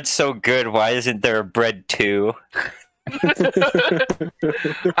 If bread's so good, why isn't there a bread too?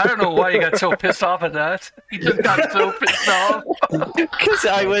 I don't know why you got so pissed off at that. You just got so pissed off. Because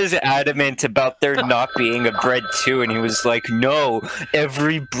I was adamant about there not being a bread too, and he was like, no,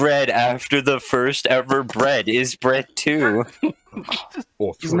 every bread after the first ever bread is bread too.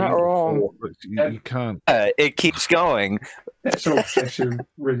 Or He's not wrong. You can't. It keeps going. That joke's actually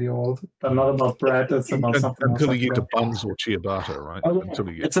really old. But not about bread, it's about something else. Until you get to buns or ciabatta, right? Oh, yeah. Until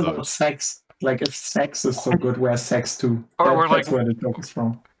you get It's about those. sex. Like, if sex is so good, where's sex too? Or we're That's like- where the joke is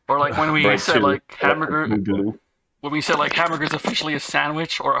from. Or like when we Bread said too. like hamburger, Blue. when we said like hamburger's officially a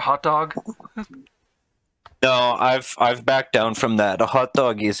sandwich or a hot dog. No, I've backed down from that. A hot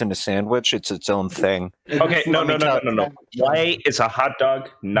dog isn't a sandwich; it's its own thing. Okay, no. Why is a hot dog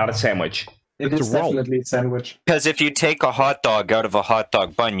not a sandwich? It It's is a roll. definitely a sandwich. Because if you take a hot dog out of a hot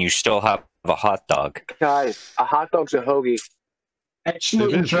dog bun, you still have a hot dog. Guys, a hot dog's a hoagie. Actually,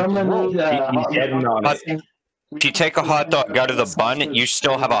 It in is, it's a roll. Germany, He's getting on it. If you take a hot dog out of the bun, you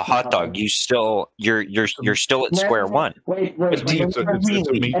still have a hot dog. You're still at square one. Wait. But do you It's a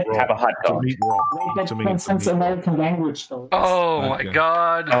meat roll. have a hot It's a dog? meat roll. Wait, To that me, it's a transcends meat roll. American language, though. Oh my Okay.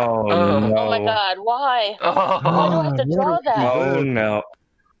 god. Oh no. Oh my god, why? Oh. I don't have to draw that. Oh no.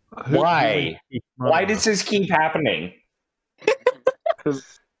 Why? Why does this keep happening?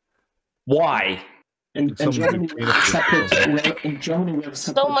 Why? In Germany, we have separate. In Germany, we have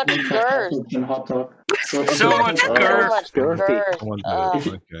separate. So much girth. And hot dog. So So much girth. So much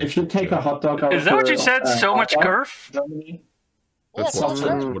girth. If you take a hot dog out Is that what you of, said? So hot much dog, girth? Germany, That's Yeah, what, so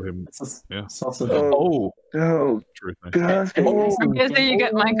that's much. what him. it's a Yeah. sausage. Oh, Oh, True thing. God. I'm guessing you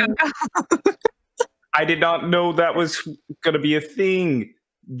get my cook. I did not know that was going to be a thing.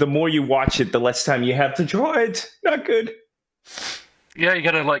 The more you watch it, the less time you have to draw it. Not good. Yeah, you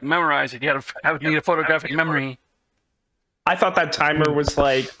gotta like memorize it. You gotta need a photographic memory. I thought that timer was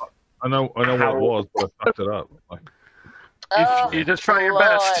like. I know what it was, but I fucked it up. Like, you just try your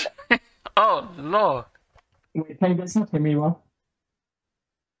best. Oh Lord! Wait, can you guys not hear me well?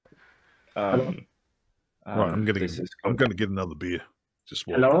 right, I'm gonna get another beer. Just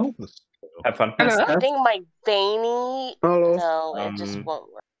walk. Hello. Have fun. I think my veiny. Hello. No, it just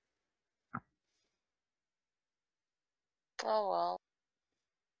won't work. Oh well.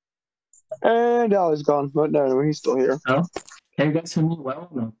 And Ali's gone, but no, he's still here. Oh, can you guys hear me well?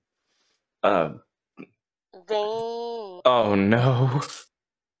 No. Vein. Oh no.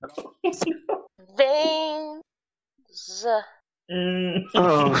 Veins.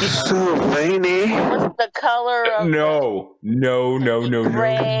 Oh, so veiny. What's the color of No.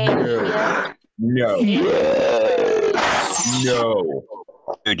 gray? No. Yes. No.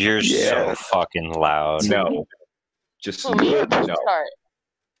 Dude, you're so fucking loud. No. Just Me? no. Start.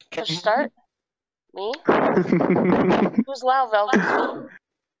 Push start? Me? Who's loud, Velvet?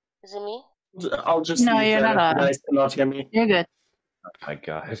 Is it me? I'll just. No, you're not on. Guys cannot hear me. You're good. Oh my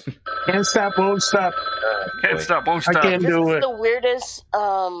god. Can't stop, won't stop. Can't stop, won't stop. I can't do This it. is the weirdest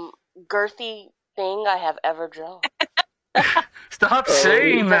girthy thing I have ever drawn. Stop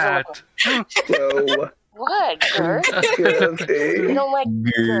saying that. So What, girth? You don't like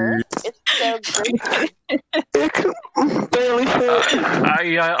girth? It's so girthy. barely fit.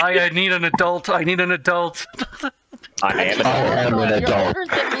 I need an adult. I need an adult. I am an You're adult. older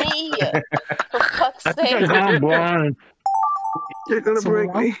than me. For fuck's sake. I'm blind. You're gonna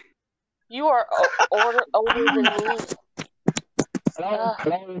break me. You are older than me.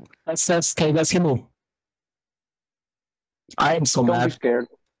 Hello. SS, can you guys hear me? I am so Don't be mad. scared.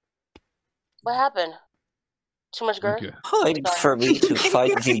 What happened? Too much girth? Time for me to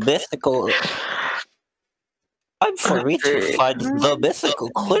find the mythical. Time for me to find the mythical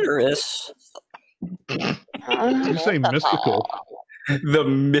clitoris. Did you say mystical? The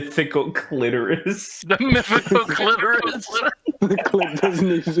mythical clitoris. The mythical clitoris. The clip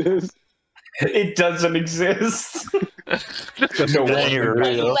doesn't exist. It doesn't exist. No You're wonder I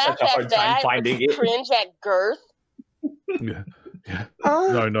real. have Laugh such a hard at time that. finding it. Cringe at girth. Yeah. No. I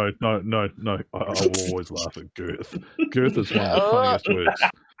will always laugh at girth. Girth is one of the funniest words.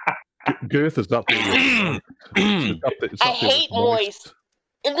 Girth is up there. I hate moist.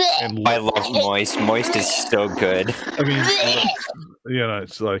 And I love moist. Moist is so good. I mean,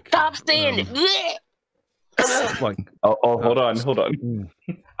 it's like. Stop saying it. Like, hold on.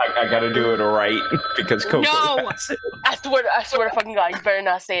 I gotta do it right because Coco. No, I swear to fucking God, you better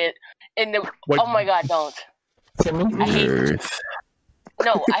not say it. Oh my God, don't. I hate.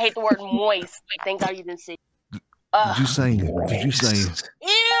 No, I hate the word moist. Thank God you didn't say. Did you say? Ew!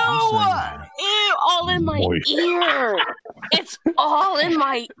 All in my ear. It's all in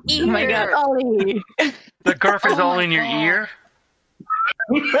my ear. Oh my God, Ollie. The girth is all in your ear.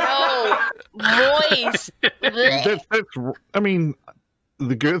 No, moist. That's. I mean,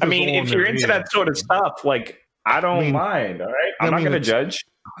 the girth. I mean, if you're into that sort of stuff, like I don't mind. All right, I'm not gonna judge.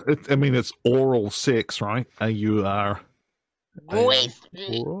 It's oral sex, right? AUR. Moist.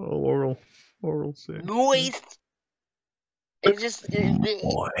 Oral sex. Moist. It's just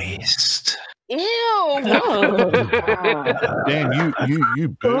moist. Ew. Damn, you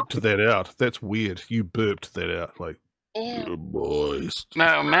burped that out. That's weird. You burped that out, like. Moist.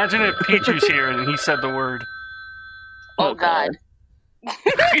 Now imagine if Pichu's here and he said the word. Oh God.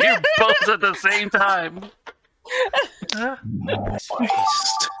 You both at the same time. Moist.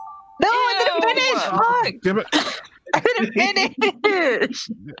 No, I didn't finish. Fuck. Damn it. I didn't finish.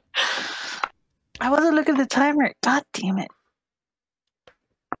 I wasn't looking at the timer. God damn it.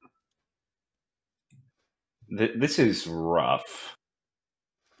 This is rough.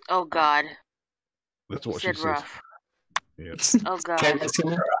 Oh God. That's what You she said rough. Yes. Oh God. Can you guys hear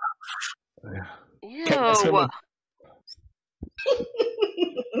me? Ew.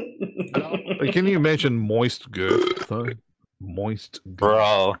 Can you imagine moist girth though? Moist girth.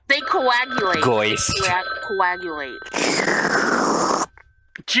 Bro. They coagulate. Goist. Coagulate.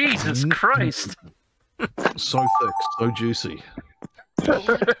 Jesus Christ. So thick, so juicy.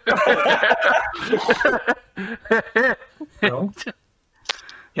 No? Can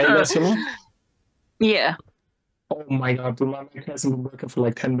you guys hear me? Yeah. Oh my God, dude, my mic hasn't been working for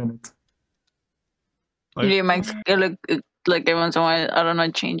like 10 minutes. Your mic's like every once in a while, I don't know,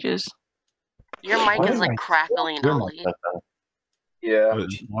 it changes. Your mic is like crackling, Ollie. Yeah.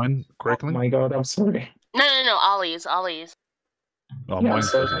 Is mine crackling? Oh my God, I'm sorry. No, Ollie's. Oh, Yeah,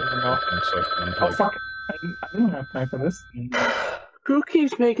 mine's so- so fuck! I didn't have time for this. Who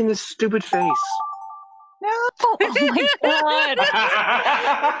keeps making this stupid face? No! Oh my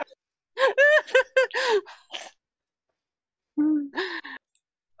god!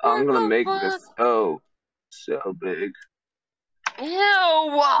 I'm gonna make this so big. Ew!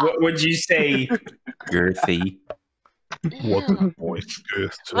 What would you say, girthy? What's a voice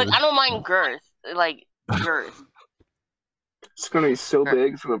girth to Like, it? I don't mind girth. Like, girth. It's gonna be so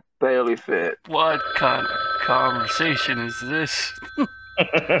big, it's gonna barely fit. What kind of conversation is this?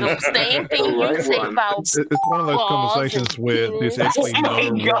 The same thing you say about It's one of those claws conversations and where there's actually Oh my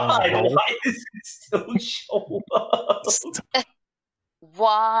no god, wrong hole. why is it still show up?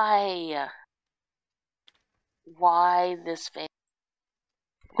 Why? Why this face?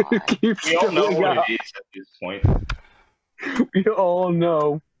 Why? Keeps We all know going what up. it is at this point. We all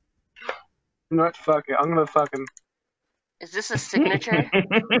know. I'm not fucking. I'm gonna fucking. Is this a signature?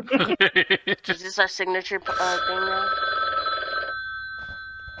 Is this our signature thing now?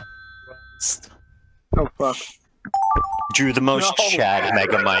 Oh fuck. Drew the most No. Chad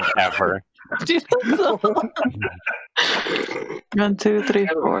Megamind ever. 1, 2, 3,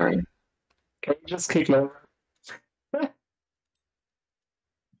 4. Can you just kick lower?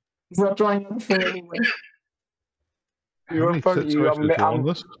 It's not drawing anything anyway. How You're many fucking tits you. are actually on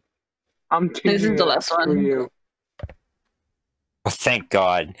this? I'm This teasing is the it. last Screw one. you. Oh, thank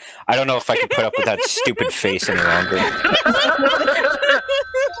God. I don't know if I could put up with that stupid face any longer.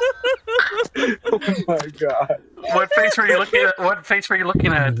 Oh my god. What face were you looking at? What face were you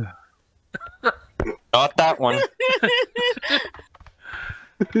looking at? Not that one.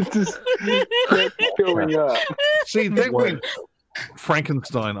 It just kept going up. See, that went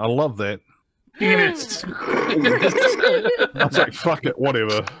Frankenstein. I love that. Penis. I was like, fuck it,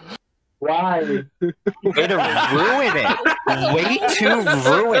 whatever. Why? Way to ruin it. Way to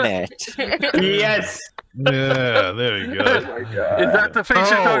ruin it. Yes. Yeah, there you go. Oh my god. Is that the face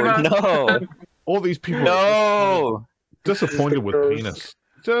you're talking Oh, about? no. All these people are No. disappointed with Gross. penis.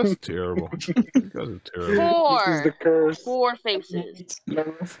 Just terrible. You guys are terrible. This is the curse. 4 faces.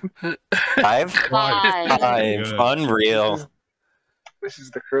 5? 5. 5. Unreal. This is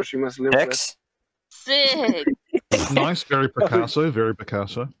the curse you must live with. 6? 6. Nice, very Picasso, very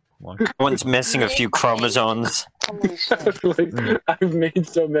Picasso. Like, One's missing a few chromosomes. Holy shit. Like, I've made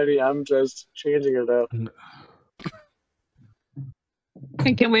so many, I'm just changing it up.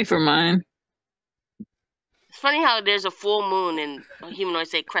 I can't wait for mine. It's funny how there's a full moon and humanoids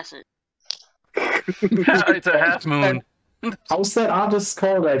say crescent. It's a half moon. How's that artist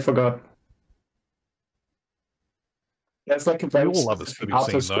called? I forgot. That's like a we very all love a specific city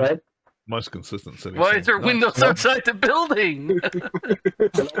artist, scene, though. right? Most consistent city Why scene. is there Nice. windows outside the building?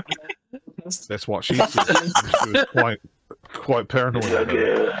 That's what she said. She was quite paranoid about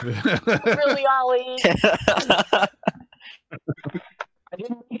it. Really, Ollie? I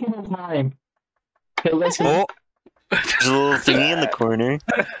didn't make it in time. Okay, let's go. Oh, there's a little thingy in the corner.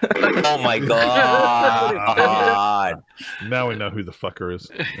 Oh my God. Now we know who the fucker is.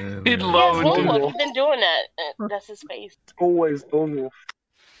 It Yes, loaded. Lone Wolf, he's been doing that. That's his face. Always Lone Wolf.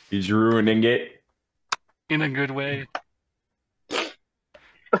 He's ruining it. In a good way.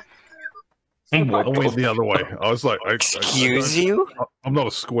 I went the other way. I was like, Excuse you? I'm not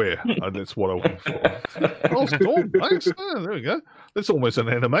a square. That's what I went for. Oh, cool. Nice. Oh, there we go. That's almost an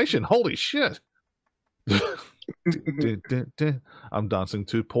animation. Holy shit. I'm dancing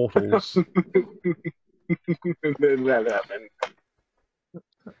to portals. And then that happened.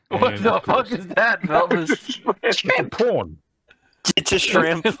 What And the of course- fuck is that, Velvis? Shrimp porn. It's a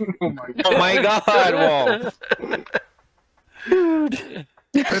shrimp. Oh my god. Oh my God, Wolf. Dude.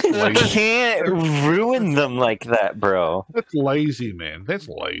 That's You lazy. can't ruin them like that, bro. That's lazy, man. That's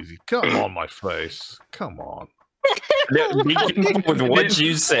lazy. Come on, my face. Come on. Be careful with what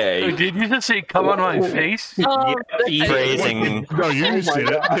you say. Did you just say come on my face? Phrasing. No, you said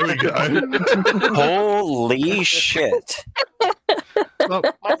it. There we go. Holy shit. Oh,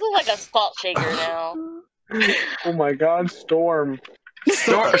 Mine's look like a salt shaker now. Oh my god, Storm.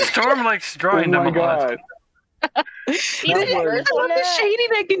 Storm likes Oh drawing them my a lot. god. See the girth on What the that? shading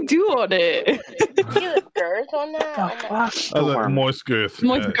I can do on it. See the girth on that? Oh my- Fuck, oh, that Storm. moist girth.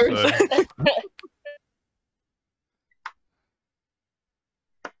 Moist Yeah, girth. so-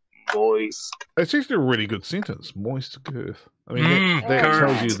 Moist. it's actually a really good sentence. Moist girth. I mean, Mm, that girth.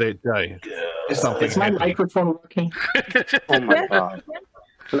 tells you that day something Is my happened. microphone working? Oh my god.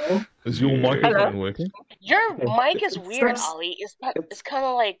 Hello? Is your microphone working? Your mic is weird, Ollie. It's kind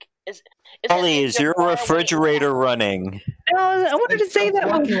of like it's Ollie, is your far away. refrigerator running? I wanted to say that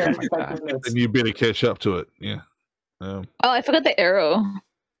one. Then you better catch up to it. Yeah. Oh, I forgot the arrow.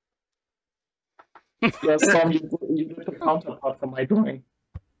 Yes, Tom, you did the counterpart for my drawing.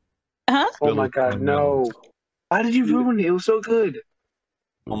 Huh? Oh my god, no. Why did you ruin it? It was so good.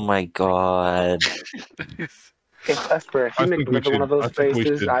 Oh my god. I swear, if you make another one of those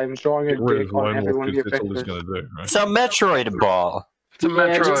faces, I'm drawing a dick on every one of your pictures. It's a Metroid ball. It's a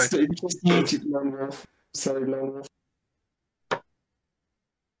Metroid. Just need it, Lone Wolf. Sorry, Lone Wolf.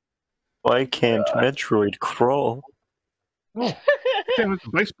 Why can't Metroid crawl? Oh, damn, it's a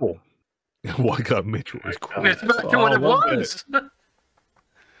baseball. Why can't Metroid crawl? It's back to what it was.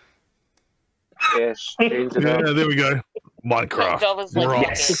 Yes, change it up. Yeah, there we go. Minecraft. That was like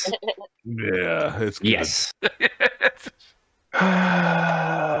Yes. Yeah, it's good. Yes.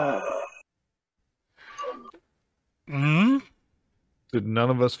 Did none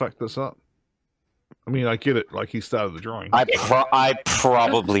of us fuck this up? I mean, I get it. Like, he started the drawing. I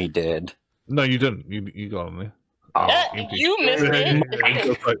probably did. No, you didn't. You got on there. You missed it.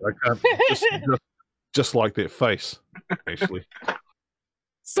 I can't. Just like that face, actually.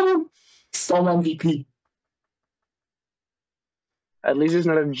 Storm MVP. At least it's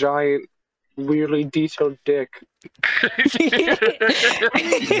not a giant, weirdly detailed dick. I'm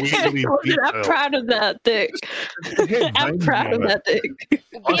proud of that dick. I'm proud of that dick.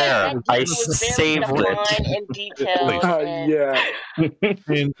 Yeah, I saved it. And detailed. Yeah.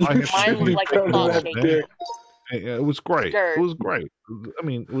 And I have Mine was like a thought shaker. Yeah, it was great. Girth. It was great. I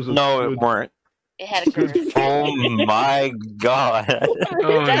mean, it was a No, good... it weren't. It had a girth. Oh my god.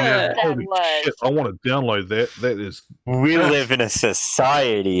 Oh, yeah. That Holy was. shit, I want to download that. That is... We live in a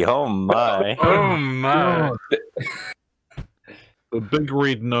society. Oh my. Oh my. The big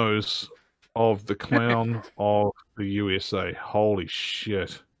red nose of the clown of the USA. Holy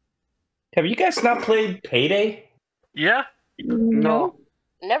shit. Have you guys not played Payday? Yeah, No.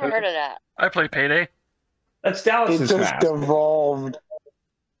 Never heard of that. I play Payday. That's It Dallas's just mask. devolved.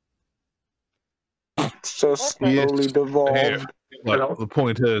 So slowly devolved. Yeah. Like, the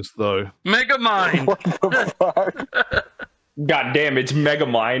point is, though... Megamind. What the fuck? God damn, it's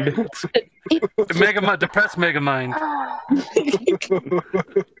Megamind. Megamind. Depressed Megamind.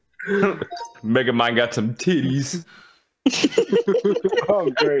 Megamind got some titties.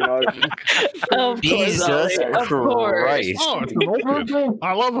 Oh, great. Of Jesus course, of course. Christ. Oh, it's an orchid.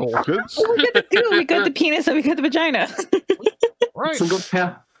 I love orchids. Oh, we got the two. We got the penis and we got the vagina. Right. It's a good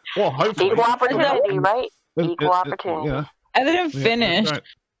pair. Well, hopefully. Equal opportunity, right? Equal opportunity. Yeah. I didn't finish.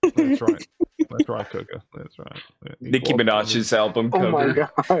 That's right. That's right, Coco. That's right. Yeah, Nicki Minaj's album cover. Oh my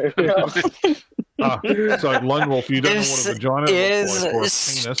god. So, Lone Wolf, you don't know what a vagina is looks like or a penis.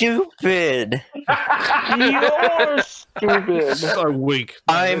 stupid. You're stupid. So weak.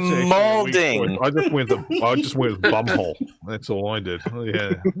 I'm That's actually a weak molding. choice. I just went with bumhole. That's all I did.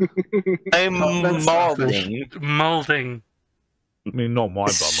 Yeah. I'm molding. Molding. I mean, not my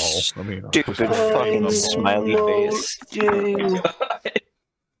bumhole. I mean, Stupid fucking smiley face.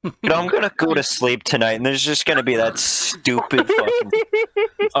 But I'm gonna go to sleep tonight, and there's just gonna be that stupid fucking.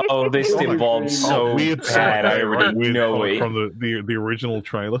 Oh, this evolved so weird bad. I already weird know it. from the original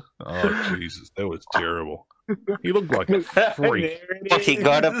trailer. Oh Jesus, that was terrible. He looked like a freak. He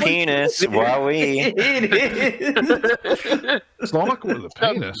got a penis. Wowee. Sonic with a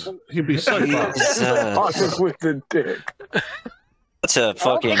penis. He'd be so fast. Sonic with the dick. That's a I don't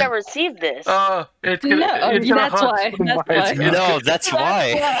fucking. think I received this. It's gonna. No, it's gonna that's haunt, why. That's why. No, that's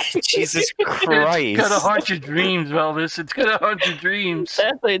why. Jesus Christ. It's gonna haunt your dreams, Elvis. It's gonna haunt your dreams.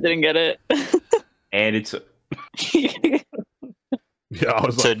 Definitely didn't get it. And it's Yeah, I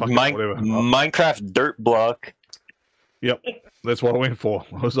was It's a like, fuck it, whatever. Minecraft dirt block. Yep, that's what I went for.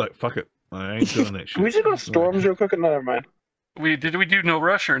 I was like, fuck it, I ain't doing that shit. Can we just go to Storms real quick? Never mind. Did we do no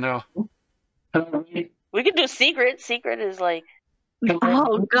rush or no? We could do secret. Secret is like.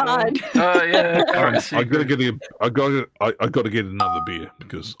 Oh God. Oh yeah. All right, I gotta get another beer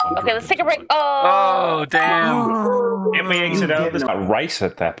because. Okay, let's take a break. Oh damn. and we exit out. There's not rice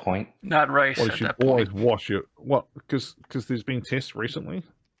at that point. Not rice. Well, you At should that point. always wash it. Well, because there's been tests recently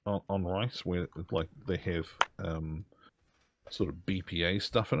on rice where like they have sort of BPA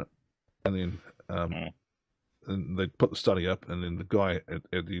stuff in it, and then and they put the study up, and then the guy at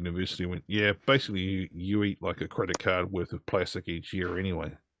the university went, yeah, basically you eat like a credit card worth of plastic each year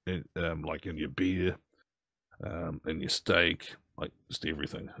anyway, like in your beer, and your steak, like just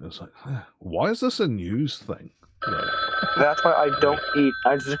everything. And it's like, why is this a news thing? You know, That's why I don't eat.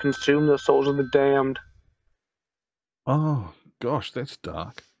 I just consume the souls of the damned. oh gosh, that's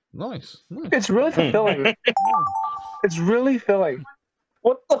dark. Nice. It's really fulfilling. It's really filling.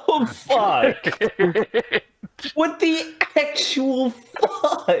 What the fuck? What the actual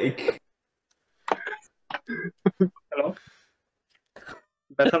fuck? Hello?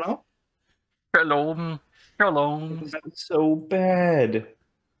 Better now? Hello. Hello. That's so bad.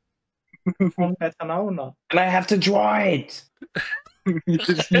 Better now or not? And I have to draw it. I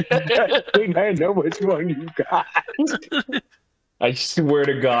think I know which one you got. I swear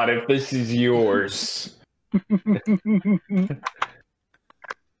to God, if this is yours.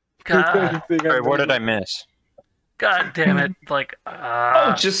 God. Sorry, what did I miss? God damn it. Like,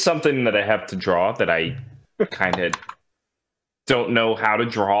 Oh, just something that I have to draw that I kind of don't know how to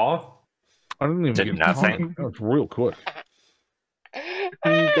draw. I didn't even Did nothing. That was real quick.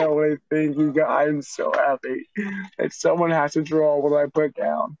 You got what I think you got. I'm so happy that someone has to draw what I put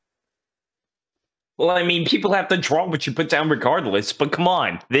down. Well, I mean, people have to draw what you put down regardless, but come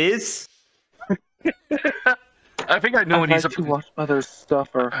on. This? I think I know what he's... to watch other stuff.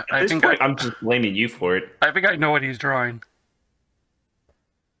 At this point, I'm just blaming you for it. I think I know what he's drawing.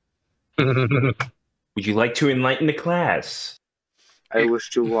 Would you like to enlighten the class? I wish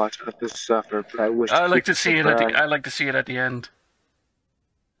to watch other stuff, but I wish. I like to see it at the. I like to see it at the end.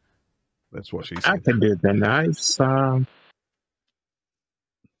 That's what she I said. can do the nice. No.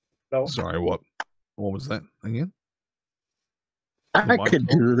 Sorry, what? What was that again? I could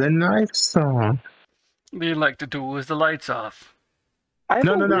do the nice song. What you like to do is the lights off.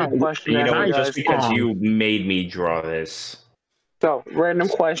 No. You know, just because you made me draw this. So, random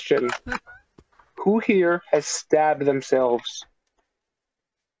question: who here has stabbed themselves?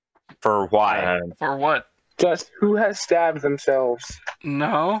 For why? For what? Just who has stabbed themselves?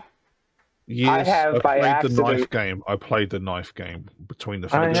 No. Yes, I have by played accident. the knife game. I played the knife game between the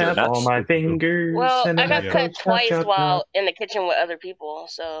I fingers. have all my fingers. Well, and I got have cut to twice touch while in the kitchen with other people,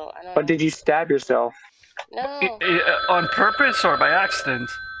 so I don't But did you stab yourself? know. On purpose or by accident?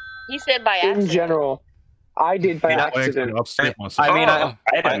 He said by accident. In general, I did by accident. I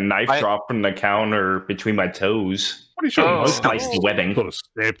had a knife drop from the counter between my toes. Pretty sure most nice webbing. Could have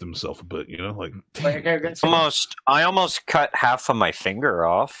stabbed himself a bit, you know, like. I almost cut half of my finger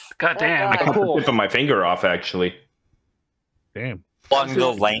off. God damn. I cut the tip of my finger off, actually. Damn. Along the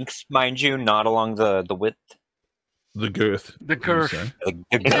length, mind you, not along the width. The girth. The girth.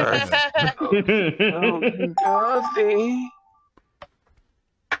 The girth.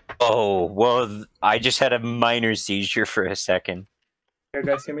 Oh, well, I just had a minor seizure for a second. You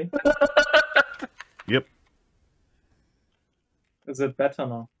guys hear me? Yep. Is it better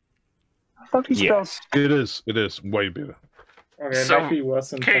now? Yes. It is. It is way better. Okay, So, might be worse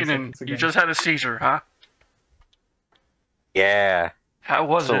than 10 Kanan, seconds you again. just had a seizure, huh? Yeah. How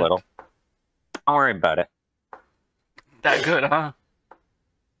was Just it? a little. Don't worry about it. That good, huh?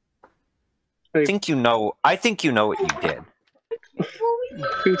 I think you know what you did.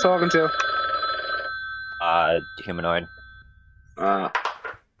 Who you talking to? Humanoid.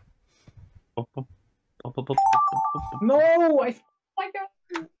 No, I.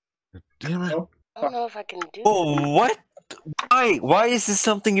 Damn it! I don't know if I can do. Oh, what? Why is this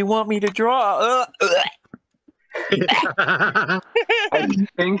something you want me to draw? I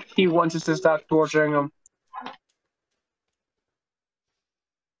think he wants us to stop torturing him.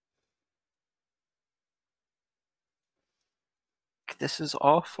 This is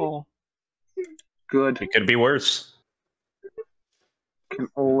awful. Good. It could be worse. Can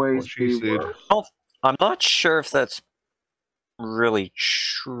always be worse. I'm not sure if that's really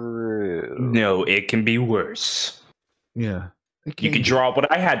true. No, it can be worse. Yeah. You could draw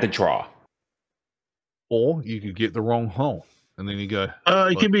what I had to draw. Or you could get the wrong hole, and then you go.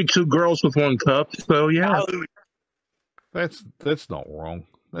 It could be two girls with one cup. So yeah. That's not wrong.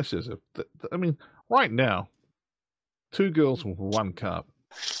 That's just I mean, right now, two girls with one cup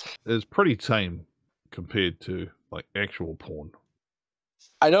is pretty tame compared to like actual porn.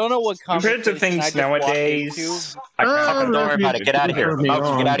 I don't know what compared to things nowadays. Don't worry about it. Get out of here.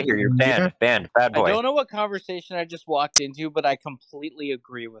 Malcolm, get out of here. You're banned. Banned. Bad boy. I don't know what conversation I just walked into, but I completely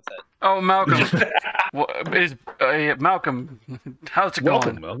agree with it. Oh, Malcolm. Malcolm, how's it going?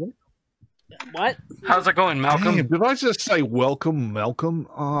 Welcome, Malcolm. What? How's it going, Malcolm? Damn, did I just say welcome, Malcolm?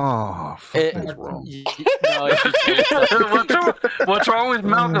 Oh, that's wrong. What's wrong with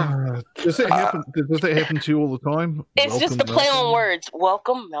Malcolm? Does that happen? Does that happen to you all the time? It's just a play on words.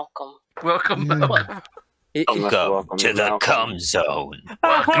 Welcome, Malcolm. Welcome, Welcome to the cum zone.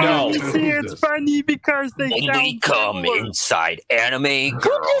 No, you see, it's funny because they only come inside anime girls.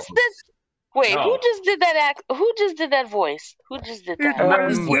 Who just did? Wait, who just did that act? Who just did that voice? Who just did that?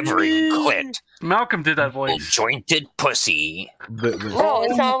 Quivering clit. Malcolm did that voice. Jointed pussy. No,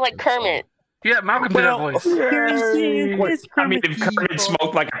 it sounds like Kermit. Yeah, Malcolm did that voice. I mean, if Kermit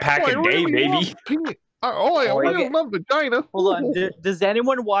smoked like a pack a day, maybe. I really love vagina. Hold on. Does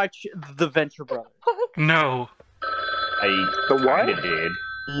anyone watch The Venture Brothers? No. The what? Did.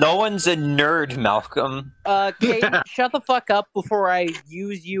 No one's a nerd, Malcolm. Caden, shut the fuck up before I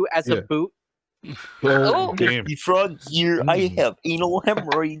use you as a boot. Oh, in front here, I have anal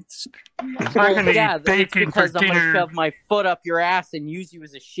hemorrhoids. Well, yeah, that's because I'm gonna shove my foot up your ass and use you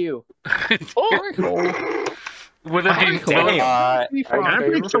as a shoe. Will it be? I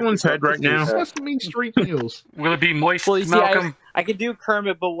break someone's head right now. Sesame Street meals. Will it be moist, Well, you see, Malcolm? I can do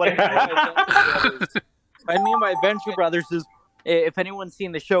Kermit, but what I mean my Venture Brothers is, if anyone's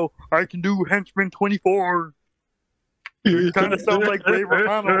seen the show, I can do Henchman 24. You kind of sound like Ray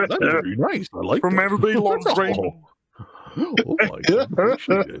Romano. That's very nice. I like From that. Everybody Loves Raymond. Oh my god.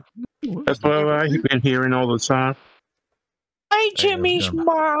 That's what I've been hearing all the time. Hi, Jimmy's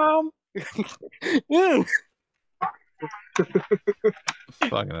mom.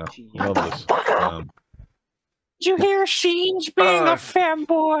 Fucking hell. Love this. Did you hear Sheen's being a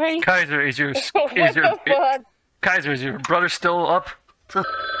fanboy? Kaiser, is your Kaiser, is your brother still up?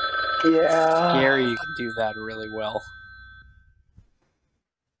 Yeah. Gary, you can do that really well.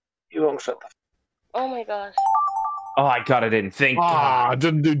 You won't shut the. Oh my gosh. Oh, I got it in. Thank I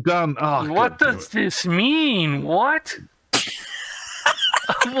didn't do done. Oh, What does this mean? What?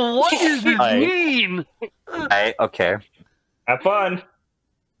 What does this mean? Okay. Have fun.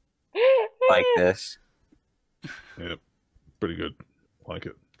 Like this. Yeah, pretty good. Like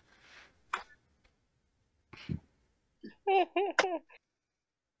it.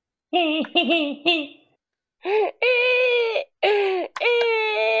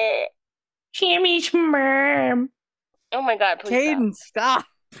 Jimmy's mom. Oh my god, please Caden, stop.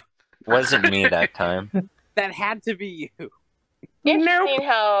 Wasn't me that time. That had to be you. Interesting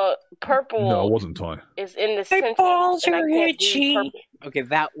how purple No, it wasn't Ty. is in the sentence. balls and I are can't do itchy. purple. Okay,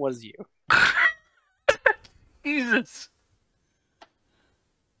 that was you. Jesus.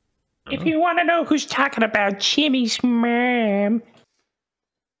 If you want to know who's talking about Jimmy's mom.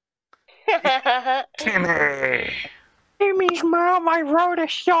 Timmy. Jimmy's mom, I wrote a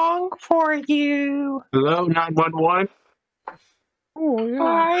song for you. Hello, 911. Oh, yeah.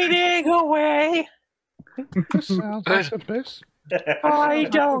 Hiding away. This sounds like the best. I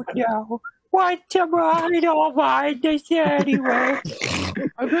don't know what to write all by this anyway.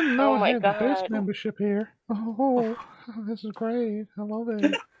 I didn't know Oh I my had the best God. membership here. Oh, this is great. I love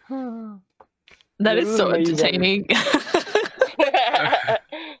it. That is so Amazing. entertaining.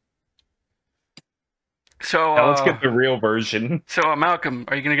 So, Now let's get the real version. So, Malcolm,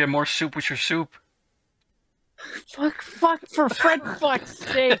 are you gonna get more soup with your soup? Fuck, for Fred fuck's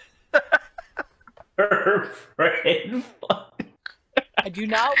sake. Fred. I do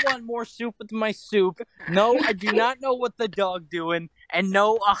not want more soup with my soup. No, I do not know what the dog doing. And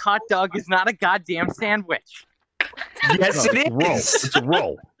no, a hot dog is not a goddamn sandwich. Yes, No, it it's a roll. is. It's a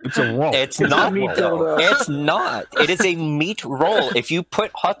roll. It's a roll. It's not. meat roll. It's not. It is a meat roll. If you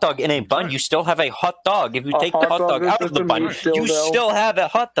put hot dog in a bun, you still have a hot dog. If you A take the hot hot dog dog is out of just the a bun, meat you dildo. still have a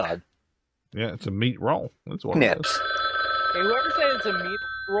hot dog. Yeah, it's a meat roll. That's what it Nips. is. Hey, whoever said it's a meat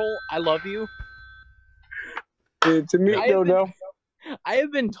roll, I love you. It's a meat dildo. I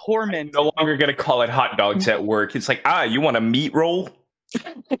have been tormented. No longer gonna call it hot dogs at work. It's like, you want a meat roll?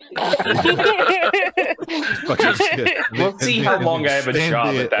 Fucking shit. Let's see how long I have a Stand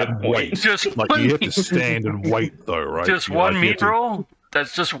job there at that and point. wait. Just Like one you have to meat- stand and wait though, right? Just You one like, you meat have to- roll?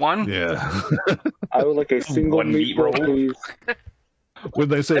 That's just one? Yeah. I would like a single One meat meat roll, roll. please. When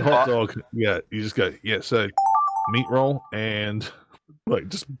they say hot dog, yeah, you just go, yeah, so meat roll and like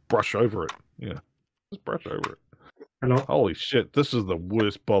just brush over it. Yeah. Just brush over it. Hello? Holy shit, this is the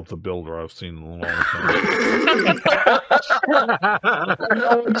worst Bob the Builder I've seen in a long time. I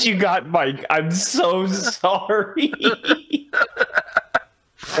know what you got, Mike. I'm so sorry.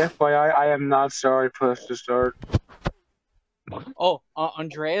 FYI, I am not sorry. Push to start. Oh,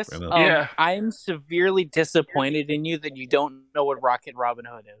 Andreas, Fair enough. Yeah. I'm severely disappointed in you that you don't know what Rocket Robin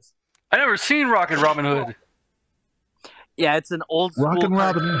Hood is. I never seen Rocket Robin Hood. Yeah, it's an old school Rockin'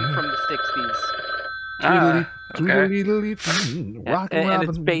 Robin. cartoon from the 60s. Okay. Rockin' And it's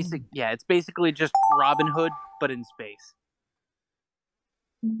Robin. basic. Yeah, it's basically just Robin Hood, but in space.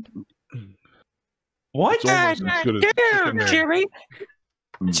 What It's almost as good as Chicken Man. Jimmy?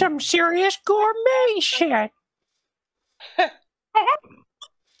 Some serious gourmet shit.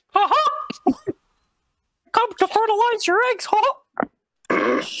 Come to fertilize your eggs,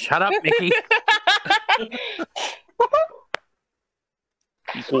 huh? Shut up, Mickey.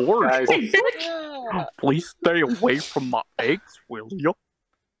 Guys, Please stay away from my eggs, will you?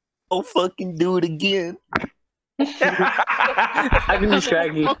 I'll fucking do it again. I can be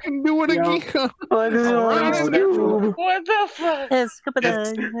Shaggy. Fucking do it again. What is wrong with you? What the fuck? Yes,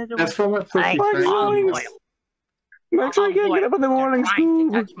 That's from a pussy. Make sure you can't get up in the morning,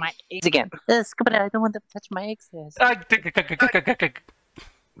 Scoob. Touch my eggs again. Scoob, I don't want them to touch my eggs. Damn,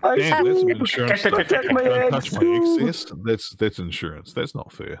 that's some insurance. Don't touch my excess. That's insurance. That's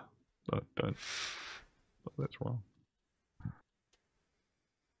not fair. Don't. That's wrong.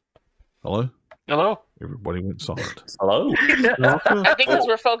 Hello? Everybody went silent. Hello? I think because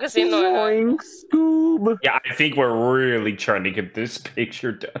we're focusing on Scoob. Yeah, I think we're really trying to get this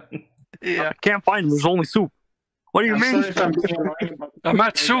picture done. Yeah, I can't find him. There's only soup. What do you mean? I'm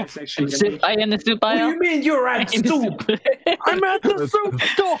at soup. I in the soup aisle? What do you mean you're at soup? I'm at the soup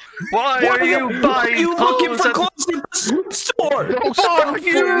store. Why are you buying you looking for clothes clothes in the soup store? Fuck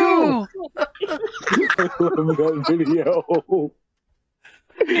you! I love that video.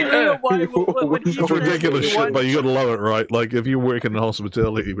 It's ridiculous shit, but you gotta love it, right? Like, if you're working in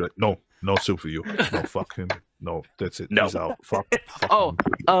hospitality, you'd be like, no soup for you. No, fuck him. No, that's it. No. He's out. Fuck.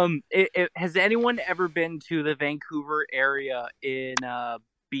 Has anyone ever been to the Vancouver area in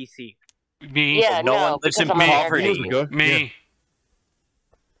BC? Me. Yeah, No one lives in poverty. Me.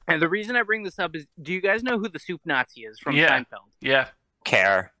 And the reason I bring this up is, do you guys know who the Soup Nazi is from Seinfeld? Yeah.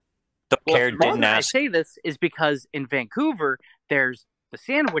 Care. Don't care, The didn't reason I ask. say this is because in Vancouver, there's the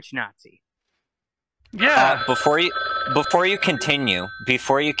Sandwich Nazi. Yeah. Before you continue,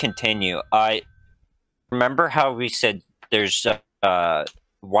 I remember how we said there's why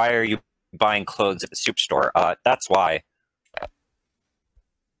are you buying clothes at the soup store? That's why.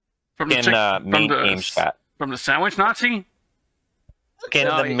 From the Main games chat. From the Sandwich Nazi? In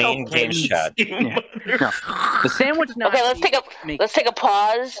the main games chat. No. The Sandwich Nazi. Okay, let's take a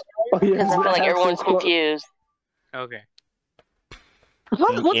pause because I feel like everyone's confused. Okay. How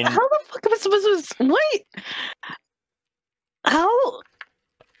the fuck am I supposed to... Wait! How?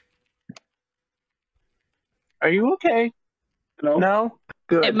 Are you okay? No?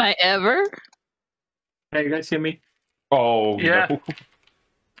 Good. Am I ever? Hey, you guys hear me? Oh, yeah. No.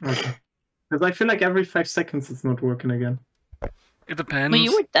 Okay. Because I feel like every 5 seconds it's not working again. It depends. Well,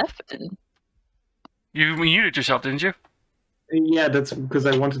 you were deafened. You muted yourself, didn't you? Yeah, that's because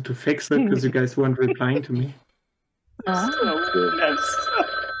I wanted to fix it because you guys weren't replying to me. Well,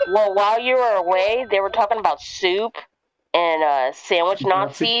 while you were away, they were talking about soup and Sandwich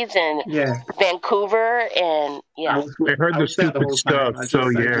Nazis and Vancouver and I heard the stupid stuff, so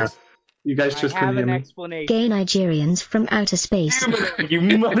yeah. You guys just couldn't hear me. Gay Nigerians from outer space. You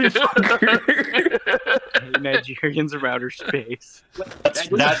motherfucker! Nigerians from outer space.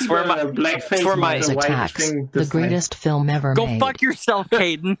 That's where my Attack, the greatest film ever Go made. fuck yourself,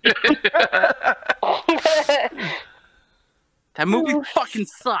 Caden. That movie fucking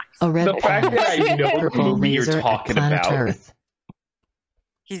sucks. A red The fact that I know what purple movie you're laser at talking planet about. Earth.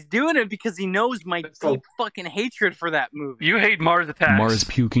 He's doing it because he knows my deep fucking hatred for that movie. You hate Mars Attacks. Mars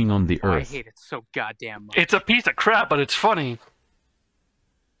puking on the I Earth. hate it so goddamn much. It's a piece of crap, but it's funny.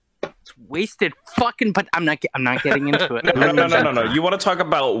 It's wasted fucking. But I'm not getting into it. No. You want to talk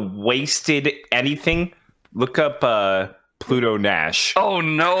about wasted anything? Look up Pluto Nash. Oh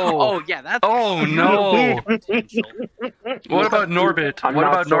no! Oh yeah, that's. Oh no! What about Norbit? What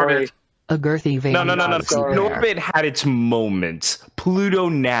about Norbit? A girthy vein. No. Norbit had its moments. Pluto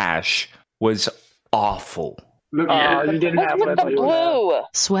Nash was awful. You didn't have What's with the blue?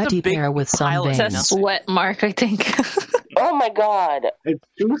 Sweaty pear with some It's a veins. sweat mark, I think. Oh my god! It's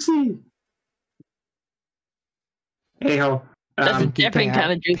juicy. Hey ho. That's a different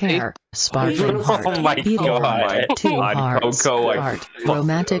kind of juicy. Pear, sparkling heart, Oh my beating God. heart, two God, hearts, Coco, heart,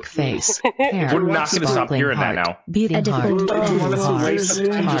 romantic face, pear, We're not going to stop sparkling hearing heart, that now. beating heart, two hearts,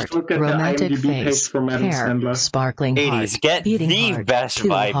 heart, Look at the romantic IMDb page face, from Adam pear, Sandler. sparkling heart, Ladies, get beating the heart, best two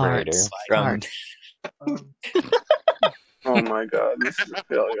vibrator hearts, from heart. Oh my god, this is a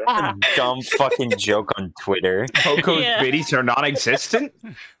failure. a dumb fucking joke on Twitter. Coco's biddies are non-existent?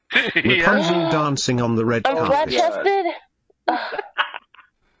 Rapunzel dancing on the red I'm carpet. flat-chested.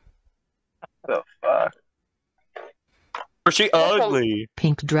 The fuck? Was she ugly?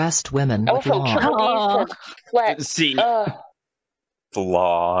 Pink-dressed women I with went from long. chubby to flat. See.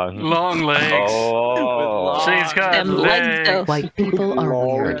 Long legs. Oh. She's got Them legs, though. White people are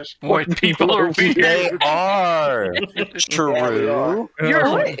weird. White people are weird. They are. True. I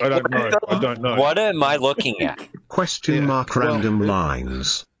don't know. What am I looking at? Question mark random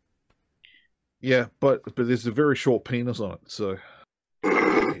lines. Yeah, but there's a very short penis on it, so.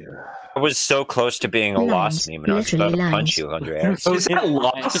 I was so close to being a lost meme, and I was about to punch you, Andreas. Was that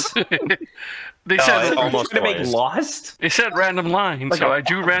lost? They No, said it almost going to make was. lost? They said random lines, so I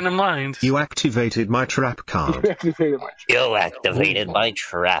drew random lines. You activated my trap card. You activated my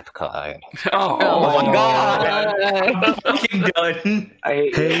trap card. Oh my god! I'm fucking done.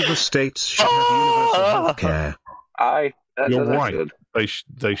 Hey, the states should have universal healthcare. Aye. You're right.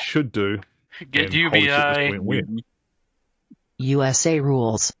 They should do. Get and UBI. win. USA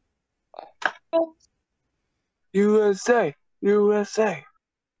rules. USA.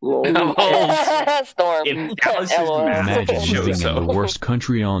 Lol. Storm. Imagine living in the worst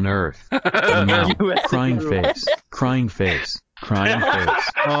country on earth. And now, crying face. Oh.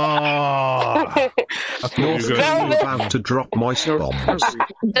 You're about to drop moist bombs.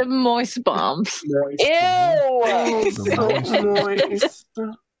 The moist bombs. Ew. Moist.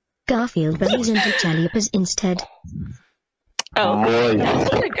 Garfield buries into chalupas instead. Oh,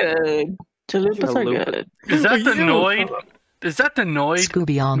 chalupas are good. Chalupas are good. Is that the Noid? Is that the Noid?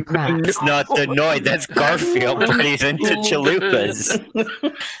 Scooby on crack. It's not the Noid, that's Garfield, but he's into chalupas.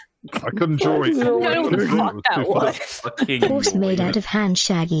 I couldn't draw it. Horse made out of hand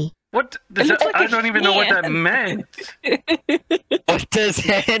shaggy. What? Does that, I don't even know what that meant. What does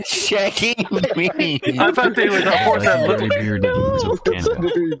hand shaggy mean? I thought they were the horse that looked like bearded moose of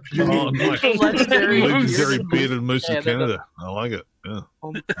Canada. Oh, nice. Legendary bearded moose of Canada. I like it. Yeah.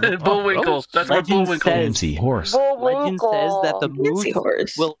 Bullwinkle. That's what Bullwinkle means. Fancy horse. Legend says that the moose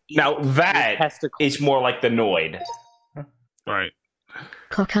will eat Now that is more like the Noid. Right.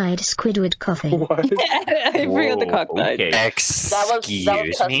 Cockeyed Squidward coffee. I forgot the cockeyed. Okay.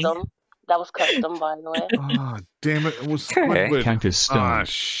 Excuse me? That was custom, by the way. Oh, damn it. It was Okay. Squidward. Cactus stone. Ah,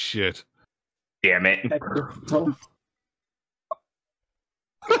 shit. Damn it.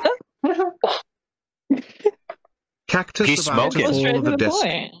 Cactus He's about to smoking. fall Straight the to the desk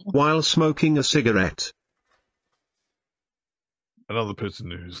point. while smoking a cigarette. Another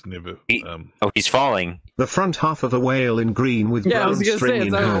person who's never. Oh, he's falling. The front half of a whale in green with Yeah, I brown was gonna string say,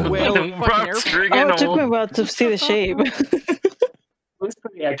 in it's a hole. whale. Brown string Oh, and it took me a all. while to see the shape. That's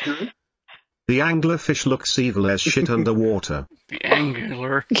pretty accurate. The anglerfish looks evil as shit underwater. The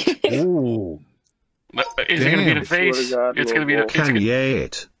angler. Ooh. Is it going to be the Damn. face? Swear to God, It's going to be the. It's Can gonna, ye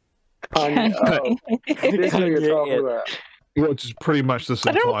it? This thing you're talking about. Which is pretty much this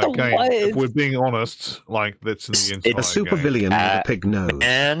I don't know entire what the game. was. If we're being honest, like, that's in the entire A supervillain with a pig nose.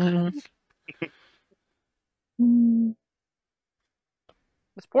 And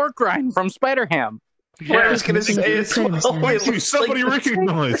It's pork rind from Spider-Ham. What I yeah. was gonna say is, Wait, somebody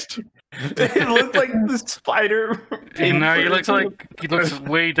recognized. It looked like the spider. No, he looks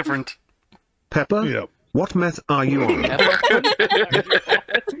way different. Pepper? Yep. What meth are you on?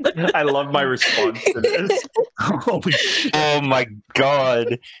 I love my response to this. Holy shit. oh my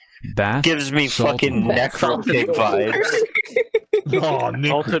god, Bath. gives me salt, fucking necropig vibes. Oh,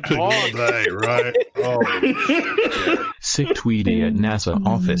 Nick, day, right? Oh, shit. Sick Tweety at NASA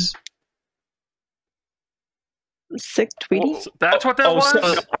office. Sick Tweety? That's what that Oh, was? so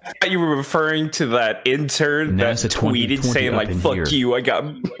I thought you were referring to that intern that NASA tweeted 2020 saying, up like, in fuck here. you, I got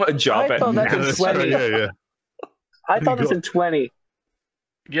a job I at thought that's NASA. a 20. Yeah. I thought this in 20.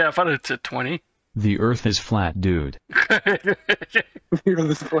 Yeah, I thought it's at 20. The Earth is flat, dude. You're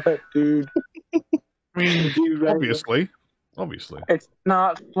this flat, dude. Obviously. It's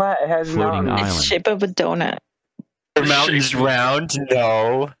not flat. It has Floating mountains. island. It's shape of a donut. The mountain's round?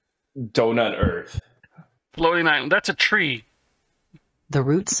 No. Donut Earth. Floating island. That's a tree. The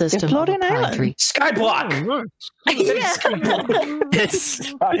root system of a floating pine island. tree. Skyblock! It's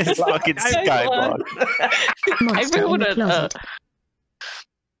fucking Skyblock. Monster in the closet.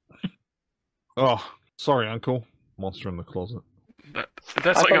 Oh, sorry, Uncle. Monster in the closet.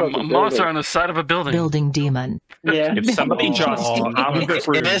 That's like a monster on the side of a building. Building demon. Yeah. If somebody just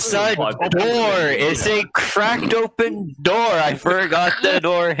It's a door. It's a cracked open door. I forgot the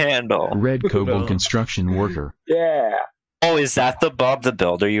door handle. Red Kobold construction worker. Yeah. Oh, is that the Bob the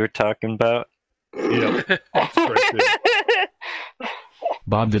Builder you were talking about? Yeah.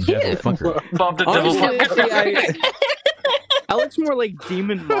 Bob the Devil Fucker. Bob the Devil Honestly, Fucker. I looks more like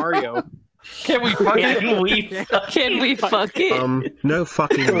Demon Mario. Can we fuck it? Can we fuck it? No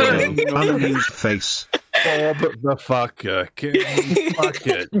fucking way. Unused face. Oh, but the fucker. Can we fuck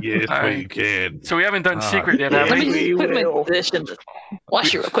it? Yes, All we right. can. So we haven't done secret yet, have Let we? me put my position.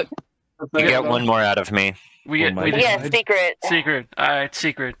 Wash it real quick. You get one more out of me. We Oh my did Yeah, secret. secret. Alright,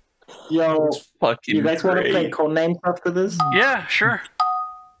 secret. Yo, fucking you guys want to great. play codenames after this? Yeah, sure.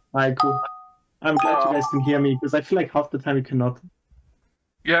 Alright, cool. I'm glad you guys can hear me because I feel like half the time you cannot.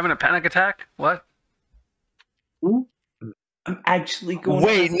 You having a panic attack? What? Ooh. I'm actually going.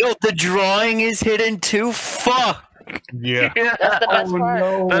 Wait, no, the drawing is hidden too? Fuck! Yeah. That's the best part.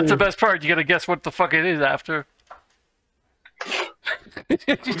 No. That's the best part. You gotta guess what the fuck it is after.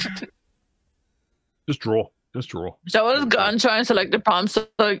 Just draw. Just draw. So I was gone trying to select the prompt, so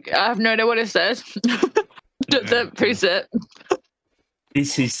like, I have no idea what it says. Just that preset.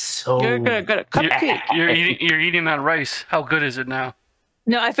 This is so. You're gonna get a cupcake. You're eating that rice. How good is it now?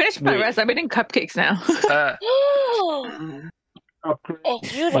 No, I finished my rice. I'm eating cupcakes now.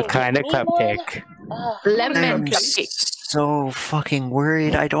 What kind of cupcake? Lemon I'm cupcake. so fucking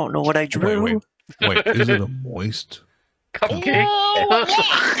worried. I don't know what I drew. Wait, is it a moist cupcake?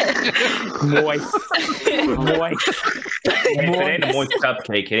 Moist. If it ain't a moist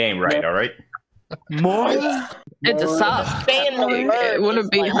cupcake, it ain't right, alright? Moist? It's a soft. It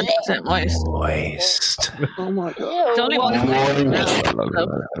wouldn't be 100% moist. Moist. Oh my god. It's only one.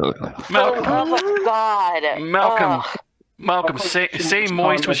 Oh God. Malcolm, say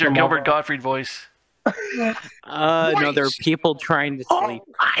moist was your Gilbert Gottfried voice. No, there are people trying to sleep.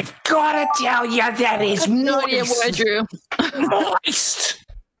 I've gotta tell you that is No idea what I drew. moist.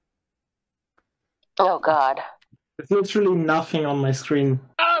 Oh God. There's literally nothing on my screen.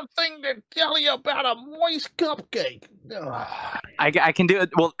 Nothing to tell you about a moist cupcake. I can do it.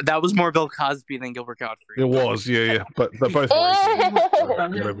 Well, that was more Bill Cosby than Gilbert Gottfried. It was, yeah, but they're both.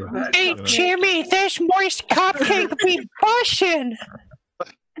 Hey, Jimmy, this moist cupcake be bussin'.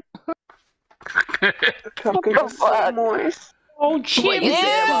 Cupcake is so moist. Oh, Jimmy!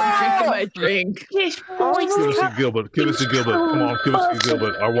 I'm drinking my drink. This Give us a Gilbert. Give us a Gilbert. Come on, give us a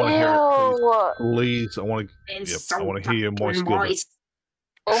Gilbert. I want to hear it, please. I want to. Yep, I want to hear your moist Gilbert.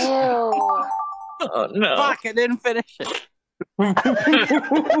 Oh no! Fuck! I didn't finish it.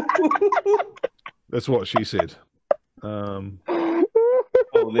 That's what she said. Oh,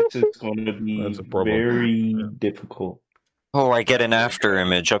 this is going to be very difficult. Oh, I get an after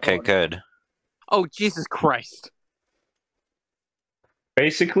image. Okay, good. Oh, Jesus Christ.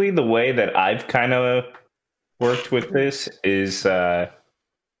 Basically, the way that I've kind of worked with this is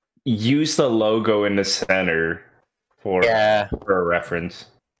use the logo in the center for a reference.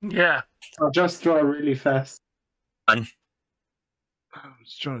 Yeah. I'll just draw really fast. I'm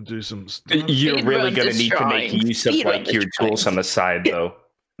just trying to do some stuff. You're really going to need to make use of like your tools on the side, though.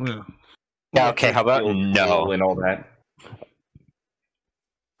 Yeah. Okay. How about no and all that?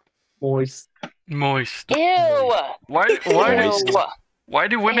 Moist. Ew. Why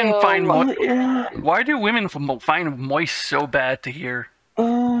do women find why do women find moist so bad to hear?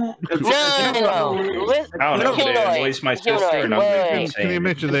 No. I don't know. Moist my sister, and I'm Can you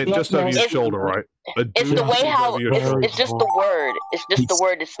mention that just over your shoulder, right? It's the way how it's just the word. It's just the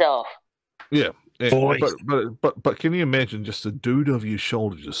word itself. Yeah. But can you imagine just a dude over your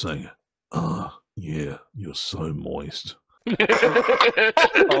shoulder just saying, yeah, you're so moist.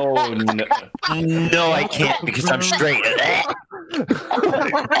 Oh no! No, I can't because I'm straight.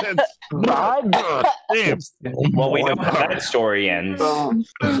 Well, we know how that story ends. Oh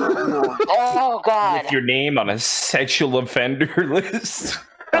God! With your name on a sexual offender list.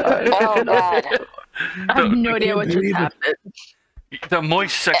 Oh God! I have no idea what just happened. The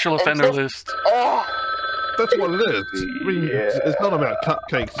moist sexual offender list. That's what it is. I mean, it's not about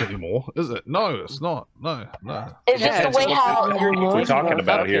cupcakes anymore, is it? No, it's not. No. It's just the way how we're talking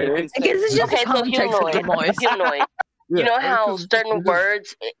about here. I guess it's just humanoid. You know how certain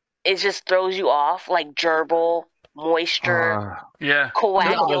words it just throws you off, like gerbil, moisture,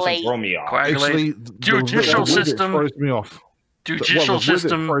 coagulate. Actually, judicial system throws me off. Judicial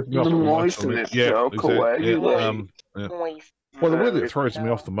system. The moistness, coagulate. Well, the word that throws me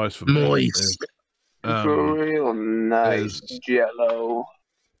off the most for me is real nice jello.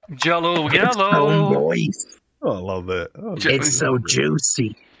 Jello yellow. Moist. Oh, I love that. Oh, it's so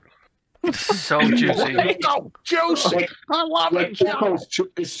juicy. So juicy. So juicy. I love it.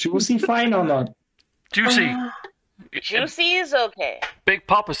 Is juicy fine or not? Juicy. Juicy is okay. Big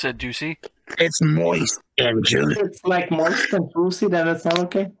Papa said juicy. It's moist and juicy. It's like moist and juicy, then it's not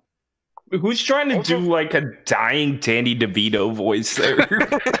okay. Who's trying to do like a dying Danny DeVito voice there?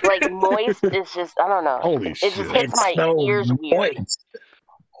 Like moist is just I don't know. Holy it shit. just hits my ears weird.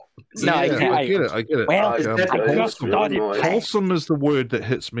 No, I get it. Well, wholesome is the word that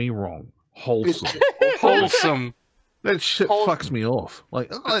hits me wrong. Wholesome. Wholesome. That shit fucks me off.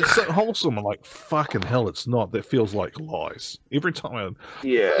 Like, oh, it's so wholesome. I'm like, fucking hell, it's not. That feels like lies. Every time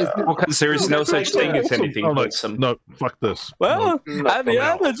because there's no such thing as anything wholesome. No, fuck this. Well, have you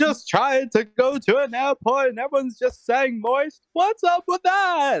ever just tried to go to an airport and everyone's just saying moist? What's up with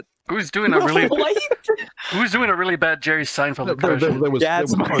that? Who's doing a really bad Jerry Seinfeld impression?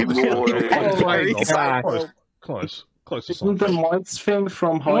 Close. Isn't the moist thing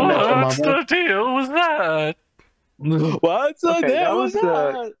from How I Met Your What's the deal with that? What's the deal with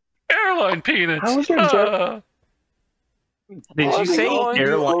that? Airline peanuts. Did you say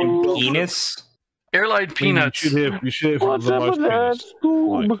airline penis? Airline peanuts. You should have What's the up most with that, peanuts.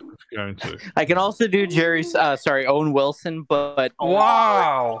 Scoob? Like, if you're going to. I can also do Jerry's, Owen Wilson, but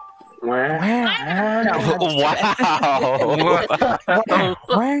Wow. Wow.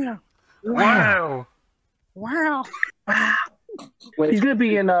 Wow. Wow. Wait, He's gonna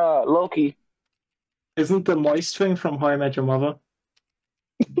be in Loki. isn't the moist thing from How I Met Your Mother?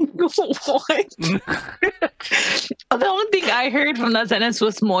 What? The only thing I heard from that sentence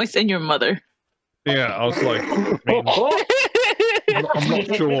was moist and your mother. Yeah, I was like, I'm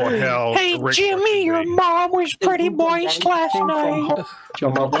not sure how. Hey, Jimmy, your mom was pretty moist last night.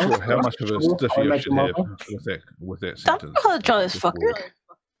 I'm not sure how much of a stiffy I should have with that Don't sentence. apologize, fucker.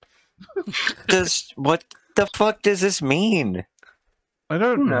 What the fuck does this mean? I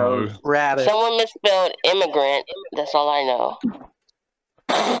don't know. Rabbit. Someone misspelled immigrant. That's all I know.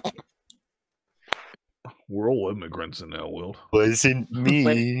 We're all immigrants in our world. Wasn't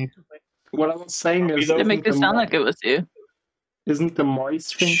me. What I was saying is, They make it sound like it was you. Isn't the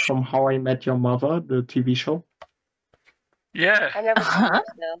moist thing from How I Met Your Mother, the TV show? Yeah. I never saw it,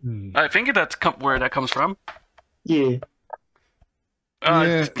 though. I think that's where that comes from. Yeah.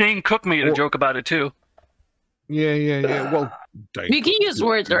 Dane Cook made a joke about it too. Yeah. Well, Dane You can use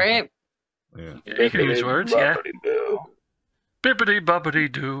words, right? Yeah. You can use words, yeah. Bippity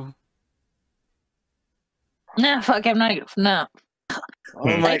boppity doo. Nah, fuck, I'm not. No.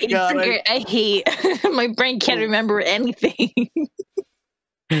 Oh my god. I hate. My brain can't remember anything.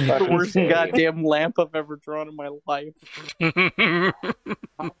 The worst goddamn lamp I've ever drawn in my life.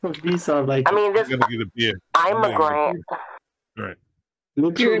 These are like. I mean, this. I'm gonna get a beer. I'm a grant. Right.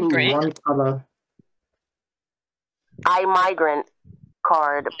 Literally one color. I migrant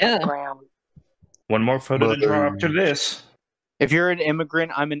card ground. One more photo to draw after this. If you're an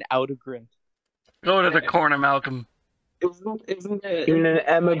immigrant, I'm an out-migrant. Go to the corner, Malcolm. Isn't it? You're an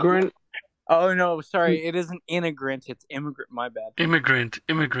immigrant. Oh no, sorry, it isn't immigrant, it's immigrant, my bad. Immigrant.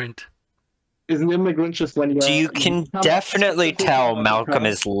 Isn't immigrant just when you're... So you can definitely tell Malcolm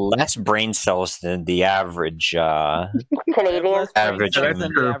has less brain cells than the average, Canadian. average. Than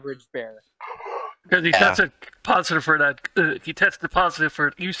the average bear. Because he tested positive for that. He tested positive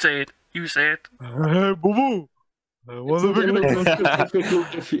for you say it. You say it.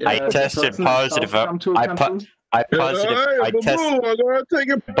 I tested positive. I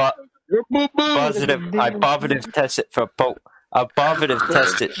positive tested for both. I positive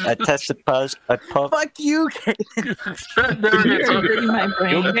tested. I tested positive. Fuck you, You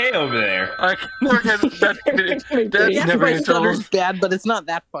okay over there? I can work at that. That's yes, never my gets stutter's old. bad, but it's not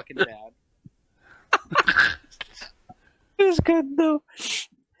that fucking bad. It's good though.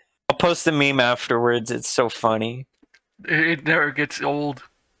 I'll post the meme afterwards. It's so funny. It never gets old.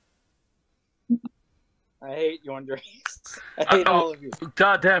 I hate you, Andres. I hate all of you.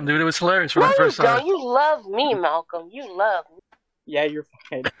 God damn, dude, it was hilarious when No, I you first saw don't. it. You love me, Malcolm. You love me. Yeah, you're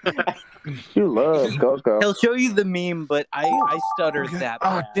fine. You love Coco. He'll show you the meme, but I stuttered that.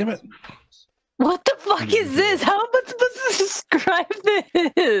 Oh, damn it. What the fuck is this? How am I supposed to describe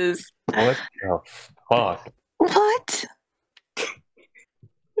this? What the fuck? What?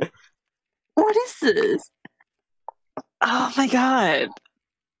 What is this? Oh my god.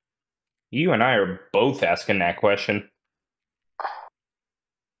 You and I are both asking that question.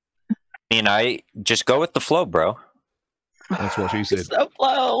 I just go with the flow, bro. That's what she said. So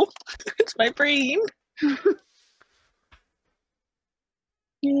low. It's my brain.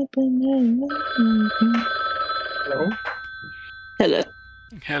 Hello? Hello.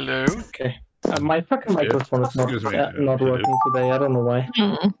 Hello. Okay. My fucking microphone is Excuse me. not working today. I don't know why.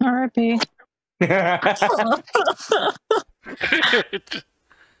 R.I.P.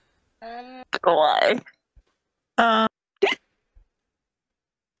 Why?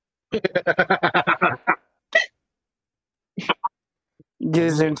 Get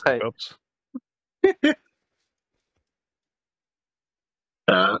his in tight.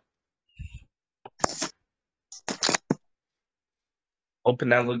 Hoping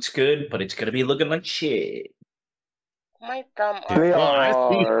that looks good, but it's gonna be looking like shit. My thumb. They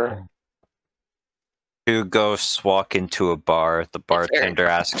are. Two ghosts walk into a bar. The bartender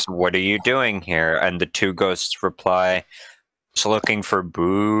asks, "What are you doing here?" And the two ghosts reply, "Just looking for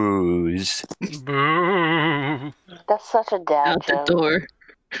booze." Boo. That's such a dad Out the joke. door.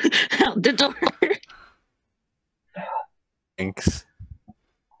 Out the door. Thanks.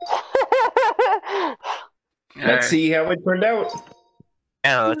 Let's see how it turned out.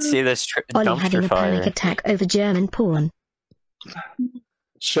 Yeah, let's see this Ollie having dumpster a panic fire. attack over German porn.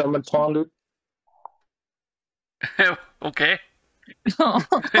 Sherman Pond. Okay.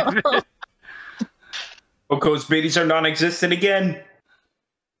 Coco's babies are non-existent again.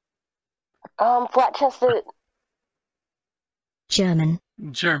 Flat-chested. German.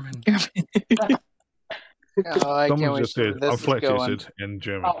 German. Oh, I Someone can't wait just to see said, where I'm this is going. flat-chested in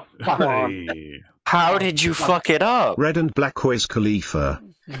German. Oh, come on. Hey. How did you fuck it up? Red and black Wiz Khalifa.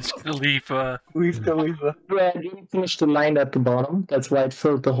 It's Khalifa. Wiz Khalifa. Yeah, I didn't finish the line at the bottom. That's why it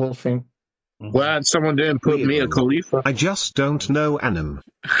filled the whole thing. Well, someone didn't put me a Khalifa. I just don't know Anim.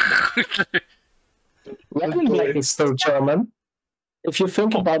 Red and black is still German. If you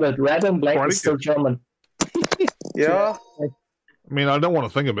think about it, red and black is still German. Yeah. I mean, I don't want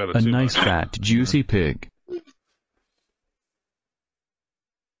to think about it A too nice much. fat juicy pig.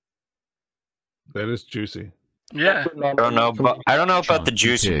 That is juicy. Yeah. I don't know about the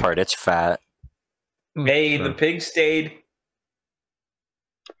juicy part. It's fat. Hey, the pig stayed.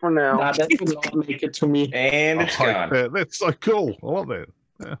 For now. Nah, that did not make it to me. And it's I gone. like that. That's so cool. I love that.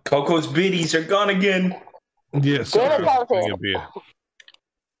 Yeah. Coco's biddies are gone again. Yes. Damn it, Dalton. A beer.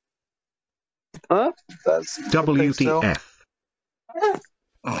 Huh? That's WTF.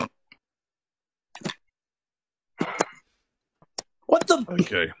 What the?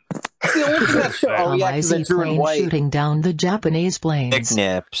 Okay. The only thing that oh yeah, because Kamikaze it's in plane white. shooting down the Japanese planes.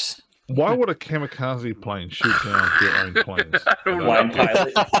 Nips. Why would a kamikaze plane shoot down their own planes? I don't know. Blind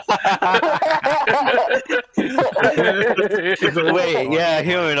pilot. Wait, yeah,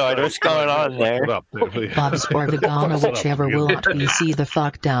 humanoid. What's going on there? What up, Debbie? Bob's Orgagon or whichever will not be see the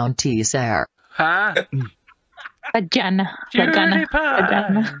fuck down teaser. Huh? Vagina. Cutie pie.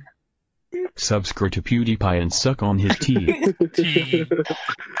 Vagina. Subscribe to PewDiePie and suck on his teeth.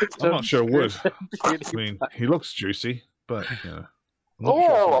 I'm not sure it would. I mean, he looks juicy, but, you know. I'm not Ew.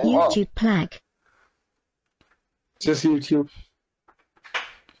 sure. YouTube plaque. Just YouTube.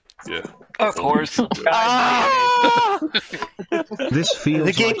 Yeah. Of course. This feels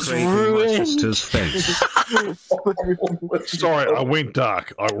The game's like raping my ruined. sister's face. Sorry, I went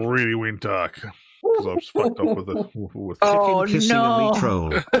dark. I really went dark. Because I was fucked up with it. With Oh, Chicken kissing no. a meat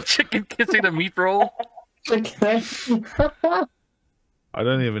roll. Chicken kissing a meat roll. I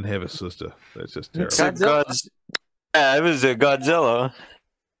don't even have a sister. That's just terrible. Yeah, it was a Godzilla.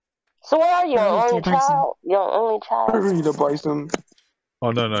 So what are you? Your Rita only Bison. child? Your only child? Rita Bison.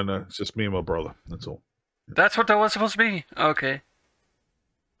 Oh, no. It's just me and my brother. That's all. That's what that was supposed to be. Okay.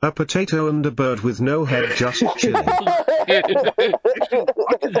 A potato and a bird with no head just chilling. I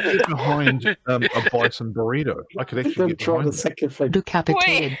could get behind a bison burrito. I could actually get Draw behind the that. second thing.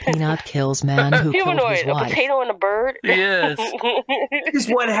 Decapitated peanut kills man who killed Humanoid, his a wife. potato and a bird? Yes. This is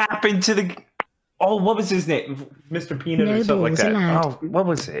what happened to the. Oh, what was his name? Mr. Peanut No or something like balls that. allowed. Oh, what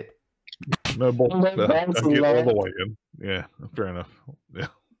was it? No ball. No balls Don't get all allowed. the way in. Yeah, fair enough. Yeah.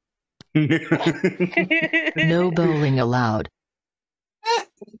 No bowling allowed.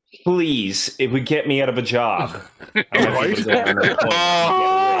 Please, it would get me out of a job. Right?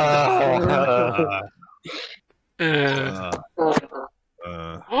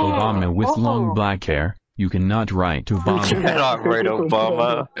 Obama with long black hair. You cannot write Obama. Not right,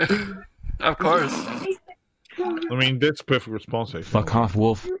 Obama. Of course. I mean, that's perfect response. Actually. Fuck off,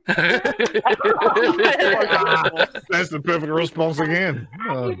 wolf. That's the perfect response again.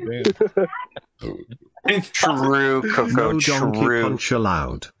 Oh, damn. True, Coco, No donkey true. punch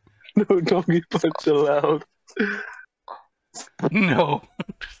allowed. No donkey punch allowed. No.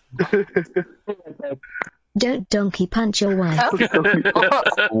 Don't donkey punch your wife.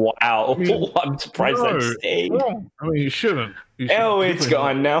 Wow. I'm surprised that stayed. I mean, you shouldn't. You Oh, it's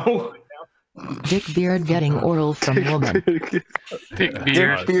gone now. Dick beard getting oral from woman. Dick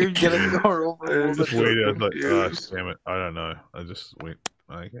beard. Beard getting oral. Just waited. I was like, oh, damn it. I don't know. I just went,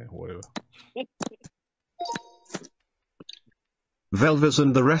 okay, whatever. Velvas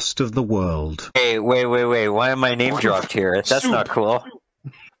and the rest of the world. Hey, wait. Why am I name dropped here? That's not cool.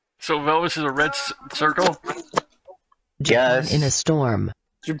 So Velvis is a red circle? Yes. In a storm.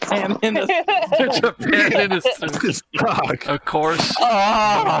 Japan in a Japan in a circle. Of course.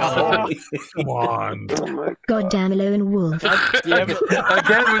 Oh. Come on. Goddamn lone wolf. Again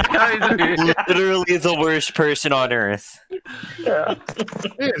with Kaiser. Literally the worst person on earth. Yeah,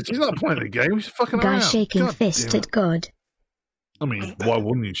 she's not playing the game. She's fucking Guy around. shaking God fist damn it. at God. I mean, why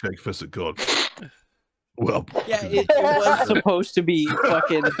wouldn't you shake fist at God? Well, yeah, it was supposed to be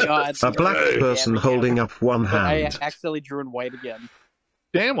fucking God. A black person holding up one I hand. accidentally drew in white again.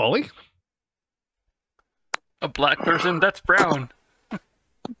 Damn, Ollie. A black person? That's brown.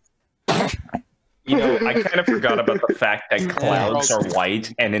 You know, I kind of forgot about the fact that clouds are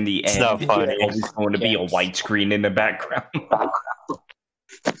white, and in the end, not funny. it's always going to be a white screen in the background.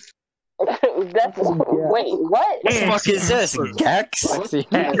 That's Wait, what? What the fuck is this? Gex? I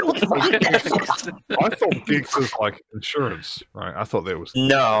thought Gex is like insurance, right? I thought that was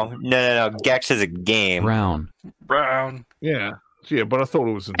No. Gex is a game. Brown. Yeah, but I thought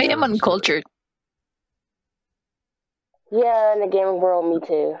it was I insurance. am uncultured. Yeah, in the gaming world, me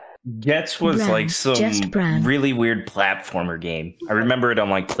too. Gex was Brown, like some just brown. really weird platformer game. I remember it on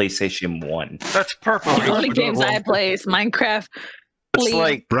like PlayStation 1. That's purple. The only games I play is Minecraft. It's League,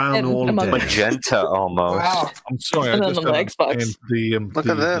 like Brown all Among day. magenta almost. Wow. I'm sorry, I And then just on the don't Xbox. understand Look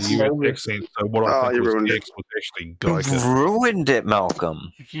at this. the US accent. So what I you think was ruined it. Gex was actually You Geico. ruined it,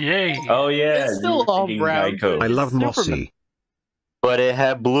 Malcolm. Yay. Oh yeah, It's still you were all thinking brown. Geico. I love Superman. Mossy. But it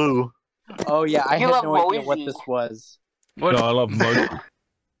had blue. Oh yeah, I You had love no idea what Moooiiiisssttttt. this was. What? No, I love Mosi.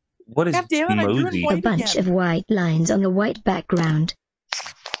 What is God damn it, I drew Mosey? it A white bunch again. of white lines on a white background.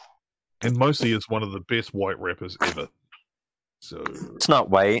 And Mosi is one of the best white rappers ever. So, It's not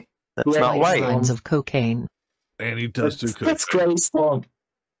white. That's not White white. lines of cocaine. and he does do That's cocaine. great song.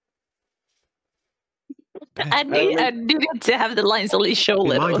 I needed to have the lines at least show a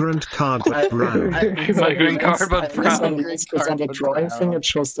little. Migrant card but brown. My green card, but brown. Because on the drawing thing, it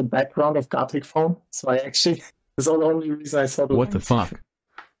shows the background of Gartic phone. So I actually, that's the only reason I saw the What the lines.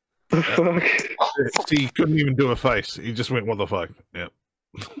 fuck? See, he couldn't even do a face. He just went, "What the fuck?" Yeah.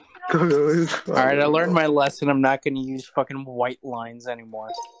 Alright, I learned my lesson. I'm not going to use fucking white lines anymore.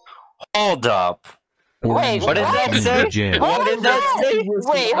 Hold up. Wait, What did that say? Jail. What did that say?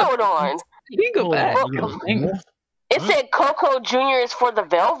 Wait, hold on. You can go back. It said Coco Jr. is for the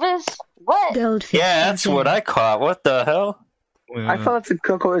Velvets? What? Goldfish. Yeah, that's what I caught. What the hell? I thought the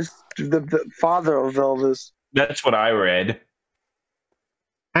Coco is the father of Elvis. That's what I read.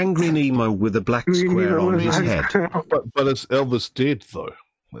 Angry Nemo with a black square on his head. But is Elvis dead though?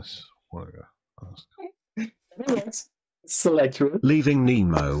 That's what I got. Anyways, select it. Leaving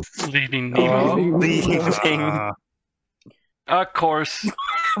Nemo. Leaving Nemo. Ah, Of course.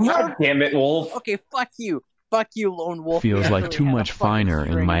 God damn it, Wolf. Okay, fuck you. Fuck you, Lone Wolf. Feels You like actually too had a much fucking finer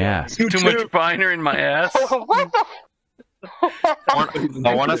in string my there. ass. Too much finer in my ass. What the?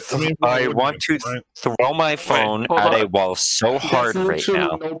 I want to throw my phone hold at on. a wall so hard There's right literally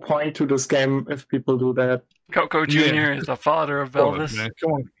now. no point to this game if people do that. Coco Jr. Yeah. is the father of come on, Elvis. man.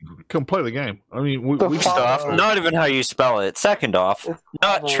 Come play the game. I mean, we First off, not even how you spell it. Second off,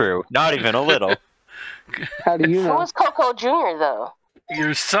 not true. Not even a little. How do you Who know? is Coco Jr. though?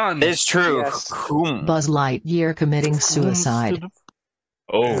 Your son. It's true. Yes. Whom? Buzz Lightyear committing suicide.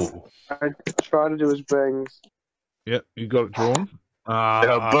 Oh, I try to do his bangs. yeah, you got it drawn.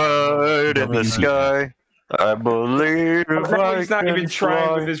 A bird in the sky. I believe He's not even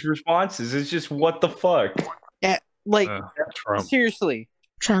trying with his responses. It's just what the fuck. Yeah, like, Trump. seriously.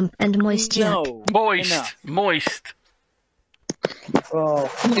 Trump and moist yuck. No. Moist. Enough. Moist. Oh,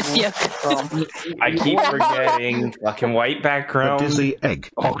 I keep forgetting fucking white A background. dizzy egg.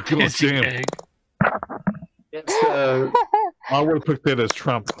 Oh god Hissy damn! egg. It's I would have picked that as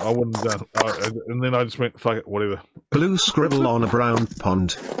Trump. I wouldn't have done. And then I just went, fuck it, whatever. Blue scribble on a brown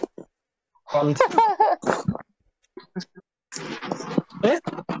pond.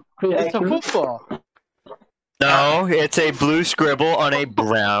 It's a football. No, it's a blue scribble on a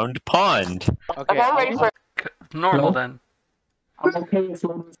brown pond. Okay, I'm ready for. Normal No. then. I'm okay as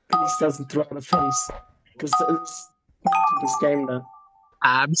long as Peace doesn't throw the face. Because it's part of this game now.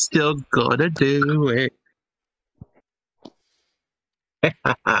 I'm still gonna do it. Oh,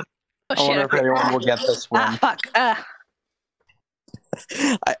 I wonder if shit. anyone will get this Ah, one. fuck.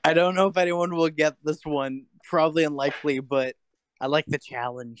 I don't know if anyone will get this one. Probably unlikely, but I like the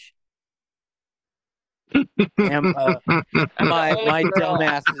challenge. My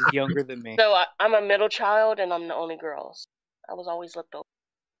dumbass is younger than me. So I'm a middle child and I'm the only girl. I was always looked over.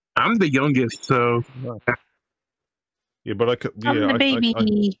 I'm the youngest, so Yeah, but I could. Yeah, I'm the baby.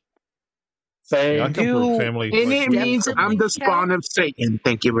 I come from a family. and like, it means I'm the spawn of Satan.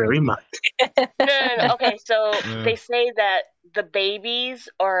 Thank you very much. No. Okay, so Yeah. they say that the babies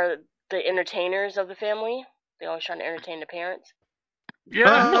are the entertainers of the family. They're always trying to entertain the parents. Yeah.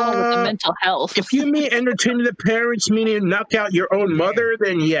 I'm the one with the mental health. If you mean entertaining the parents, meaning knock out your own mother,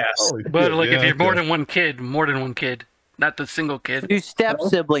 then yes. holy But shit, like if yeah, you're more okay. than one kid, not the single kid. Do step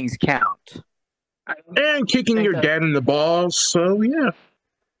siblings count? And kicking your dad in the balls, so yeah.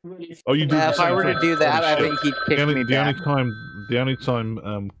 Oh, you do. Yeah, the if I same were to thing. do that, Holy I shit. think he'd kick me back. The only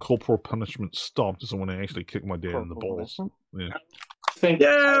time corporal punishment stopped is when I actually kicked my dad in the balls. Yeah.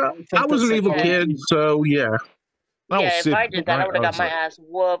 Yeah, I was an evil kid, so yeah. That yeah, was if sick. I did that, I would have got my ass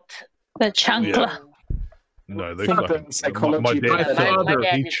whooped. The chancla. No, they Think the fucking. psychology My dad, behind My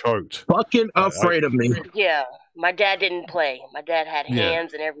dad he did- choked. Fucking afraid of me. Yeah, my dad didn't play. My dad had Yeah.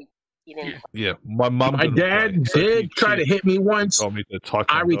 hands and everything. He didn't. Yeah, my mum. My dad did try to hit me once. Told me to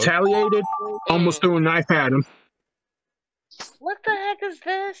I retaliated, almost threw a knife at him. What the heck is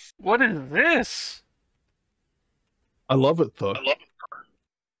this? What is this? I love it though.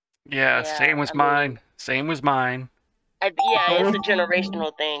 Yeah, same was mine. Same was mine. Yeah, it's a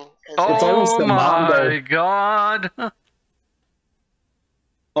generational thing. Oh my god!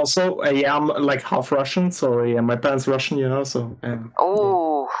 Also, yeah, I'm like half Russian, so yeah, my parents Russian, you know. So. Oh.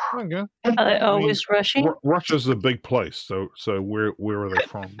 Okay. Are they always rushing? Russia's a big place, so where are they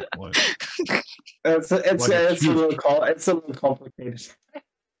from? Like, it's a little complicated.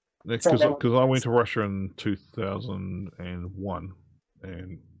 Because I went to Russia in 2001,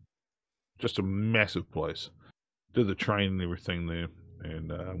 and just a massive place. Did the train and everything there,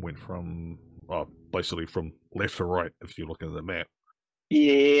 and went from basically from left to right if you look at the map.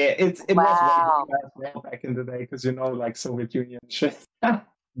 Yeah, it was well back in the day because like Soviet Union shit.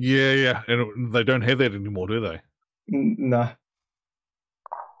 Yeah, and they don't have that anymore, do they? No.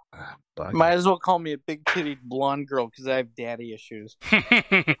 Might as well call me a big-titted blonde girl because I have daddy issues. Well,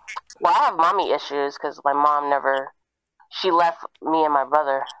 I have mommy issues because my mom she left me and my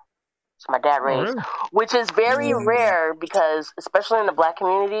brother. So my dad raised, which is very rare because, especially in the black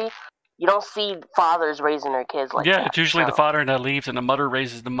community, you don't see fathers raising their kids like that. Yeah, it's usually the father that leaves and the mother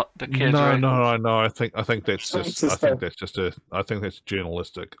raises the kids. No, right? no. I think that's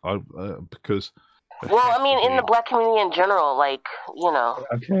journalistic. Because. Well, I mean, in the black community in general, like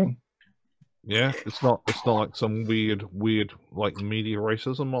Okay. Yeah, it's not like some weird like media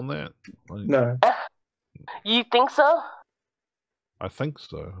racism on that. Like, no. You think so? I think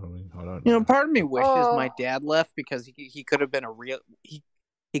so. I mean, I don't know. Part of me wishes my dad left because he could have been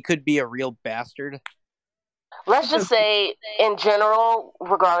he could be a real bastard. Let's just say, in general,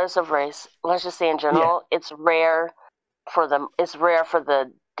 regardless of race, it's rare for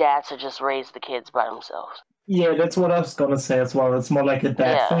the dad to just raise the kids by themselves. Yeah, that's what I was gonna say as well. It's more like a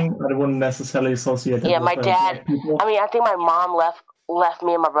dad thing, but I wouldn't necessarily associate it with my dad. people. I mean, I think my mom left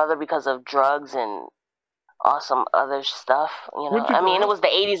me and my brother because of drugs and some other stuff. I mean, it was the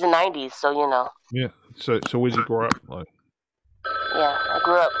 80s and 90s, so Yeah. So where'd you grow up? Like. Yeah, I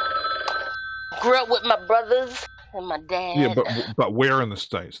grew up with my brothers and my dad. Yeah, but where in the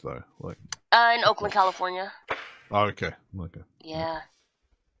States though? Like. In Oakland, California. Oh, okay. Yeah.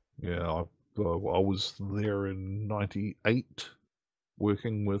 Yeah, I was there in '98,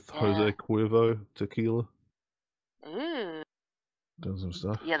 working with Jose Cuervo Tequila. Ooh. Doing some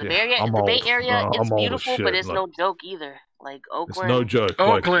stuff. Yeah, the Bay Area, it's beautiful, but it's no joke either. Like Oakland. It's no joke.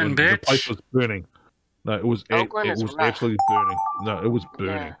 Oakland, bitch. The place was burning. No, it was absolutely burning. No, it was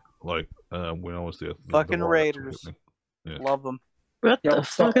burning. Yeah. Like when I was there. Fucking Raiders. Yeah. Love them. What the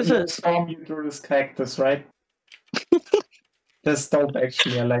fuck is this? Storm you through this cactus, right? That's dope,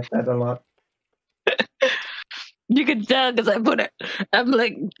 actually. I like that a lot. You can tell because I put it. I'm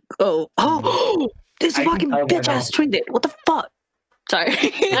like, this fucking bitch ass tweeted it. What the fuck? Sorry.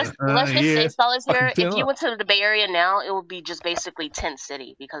 Let's just say, fellas, here, if you went to the Bay Area now, it would be just basically tent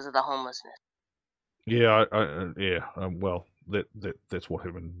city because of the homelessness. Yeah, well, that's what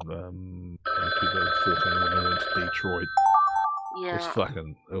happened in 2014 when I went to Detroit. Yeah.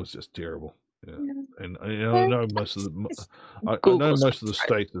 It was just terrible. Yeah, and I know most of the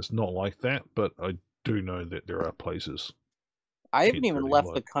states it's not like that, but I do know that there are places. I haven't even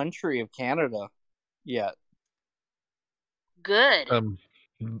left the country of Canada yet. Good.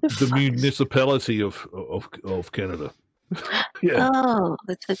 The municipality of Canada. Yeah. Oh,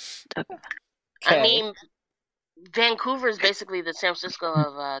 I mean, Vancouver is basically the San Francisco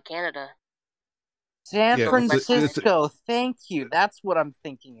of Canada. San Francisco, thank you. That's what I'm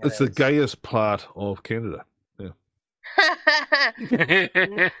thinking. It's the gayest part of Canada. Yeah.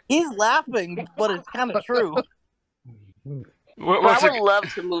 He's laughing, but it's kind of true. I would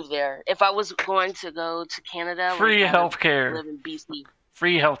love to move there. If I was going to go to Canada, free healthcare. Live in BC.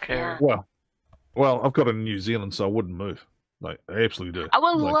 Free healthcare. Yeah. Well, I've got it in New Zealand, so I wouldn't move. Like, I absolutely do. I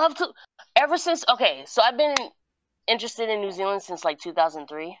would love to. Ever since, so I've been interested in New Zealand since like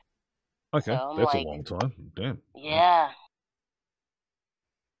 2003. Okay, so that's a long time. Damn. Yeah.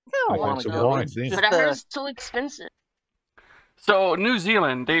 I want to go. But I heard it's too expensive. So New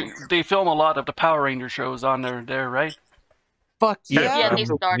Zealand, they film a lot of the Power Ranger shows on there, right? Fuck yeah! Yeah, they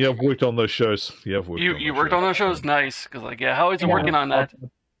started. Yeah, I've worked on those shows. Yeah, I've worked. You worked on those shows, nice. Because how is it working on that?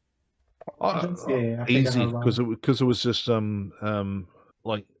 Easy, because it was just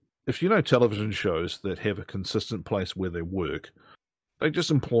like if you know television shows that have a consistent place where they work, they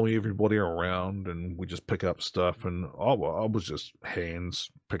just employ everybody around, and we just pick up stuff. And I was just hands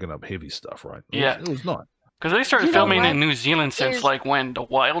picking up heavy stuff, right? It was nice. Because they started You know filming what? in New Zealand since Is- like when? The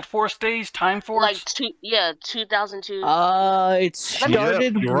Wild Force days? Time Force? Like 2002. It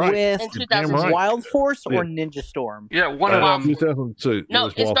started you're right. with In You're damn 2002. right. Wild Force or Yeah. Ninja Storm. Yeah, one of them. 2002. No,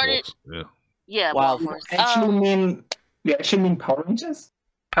 was it Wild started- Force. Yeah. Yeah, Wild Wild Force. You actually mean Power Rangers?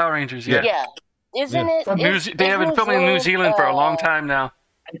 Power Rangers, yeah. Yeah. Isn't Yeah. it? They have been filming in New Zealand for a long time now.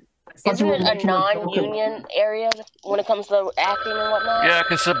 Isn't it a non-union area when it comes to acting and whatnot? Yeah,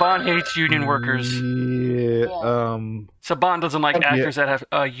 because Saban hates union workers. Yeah. Saban doesn't like actors that have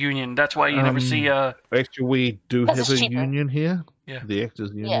a union. That's why you never see. Actually, we do Because have it's a cheaper. union here. Yeah. The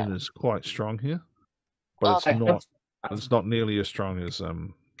actors union is quite strong here, but it's Okay. not. It's not nearly as strong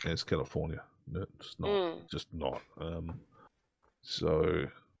as California. It's not. Mm. Just not. So,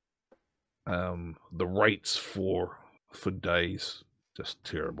 the rates for days just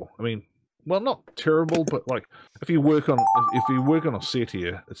terrible. I mean, well, not terrible, but like if you work on a set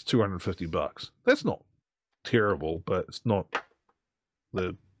here, it's $250. That's not terrible, but it's not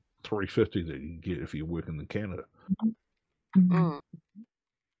the $350 that you get if you're working in Canada. Mm.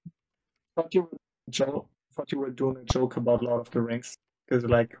 Thought you were doing a joke about Lord of the Rings. Because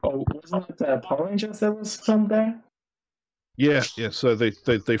like, wasn't it Power Rangers that was filmed there? Yeah. So they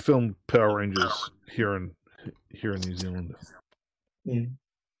filmed Power Rangers here in New Zealand. Yeah.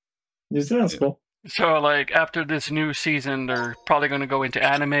 New Zealand's cool. So, like, after this new season, they're probably going to go into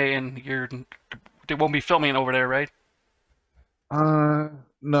anime, and they won't be filming over there, right?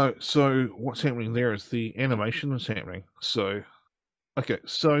 No. So what's happening there is the animation is happening. So, okay.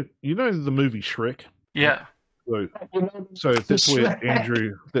 So you know the movie Shrek? Yeah. So that's where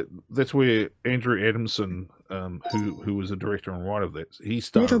that's where Andrew Adamson, who was the director and writer of that, he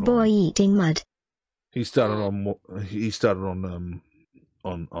started. Little boy eating mud. He started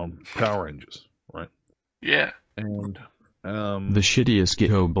on Power Rangers, right? Yeah. And The shittiest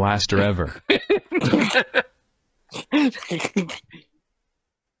ghetto blaster ever.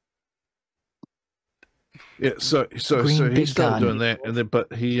 Yeah, so Green he big started gun. doing that, and then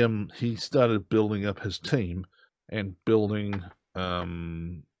but he started building up his team and building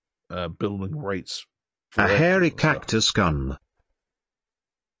rates. for A actors hairy and stuff. cactus gun.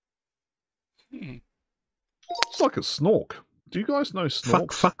 It's like a snork. Do you guys know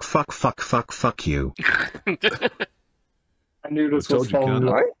snorks? Fuck you. I knew this I was told you,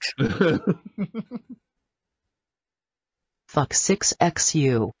 falling. Fuck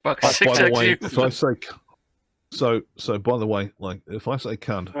 6XU. Fuck By the way, 6XU. if I say so by the way, like if I say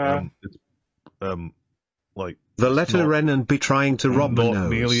cunt, it's like The it's letter not- N and be trying to rob the not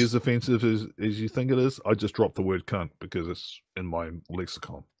nose. nearly as offensive as you think it is. I just dropped the word cunt because it's in my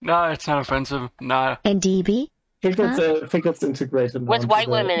lexicon. No, it's not offensive. Nah. NDB? I think it's integrated. With now white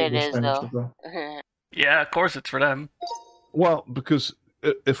into the women, it English is language though. as well. Yeah, of course it's for them. Well, because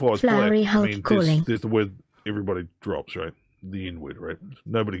if I was Flowery black, I Hulk mean, calling. there's the word everybody drops, right? The N word, right?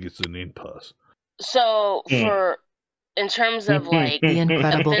 Nobody gets an N pass. So for in terms of like The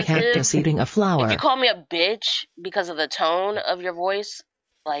incredible offensive, cactus eating a if flower. you call me a bitch because of the tone of your voice,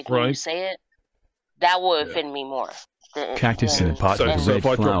 like when you Right. say it, that would offend me more. Cactus in a pot So, with so red if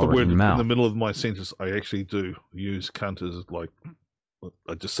I drop the flower word in in mouth. the middle of my sentence, I actually do use cunt as like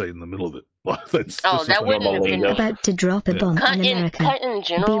I just say in the middle of it. That's Oh, just that wouldn't offend me. About to drop a bomb Cut on in, America. cut in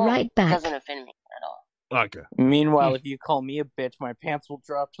general Be right back. doesn't offend me at all. Okay. Meanwhile, if you call me a bitch, my pants will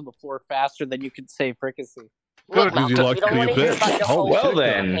drop to the floor faster than you can say fricassee. Look, Would you Malcolm, like we to don't be a want to hear bitch? about your Oh, whole well days,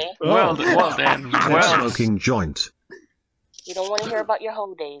 then. okay? Well then. They're Well, smoking joint. We don't want to hear about your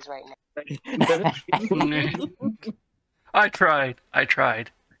whole days right now. I tried.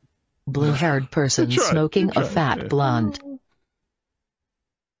 Blue-haired person Good try, smoking good a try, fat yeah. blonde.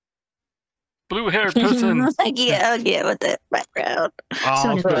 Blue-haired person. Yeah, I'll get with that background.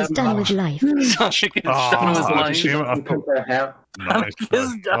 Sonic is done with life. Sonic is done with life. damn it, I thought- Cut their hair. Nice,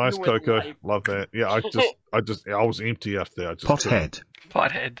 just done nice, with Coco. life. Love that. Yeah, I was empty after that. I just Pothead.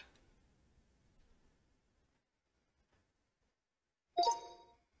 Pothead.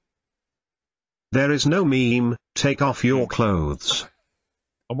 There is no meme. Take off your clothes.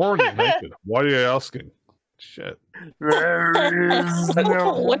 I'm already naked. Why are you asking? Shit. The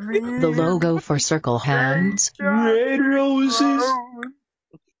logo for Circle Hands. Red roses.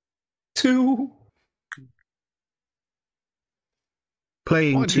 2.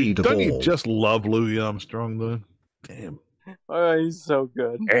 Playing Mind you, T don't you ball. just love Louis Armstrong though? Damn. Oh, he's so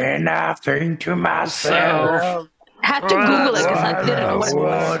good. And I think to myself, Had to Google it because I didn't know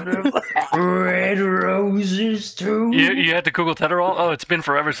what red roses too. You had to Google Tetherall? Oh, it's been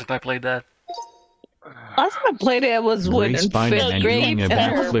forever since I played that. Last time I played it, I was Ray when in Spider-Man 5th grade. doing a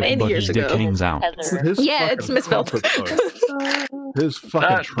backflip, many but years his dick ago. hangs out. Yeah, it's misspelled. His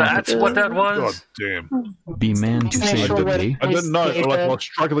fucking trumpet. That's what that God was. damn. Be man to I say the didn't, day. I didn't know. Like, I'm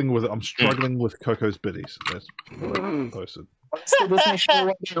struggling with it. I'm struggling with Coco's Biddies. That's what I posted. So Disney show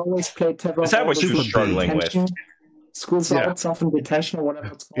where they always play Tevra. Is that what you were struggling with? School's adults off in detention or whatever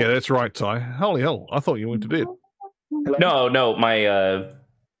it's called. Yeah, that's right, Ty. Holy hell! I thought you went to bed. No, my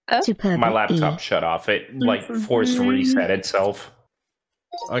my laptop shut off. It like forced reset itself.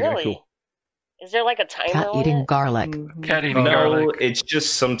 Okay, Really? cool. Is there like a timer Cat on eating it? garlic. Cat eating No, garlic. it's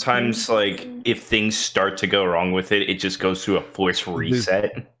just sometimes like if things start to go wrong with it, it just goes through a forced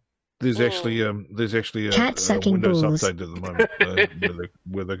reset. There's actually a Cat sucking Windows balls. update at the moment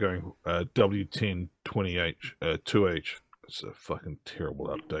where they're going W10 20H 2H. It's a fucking terrible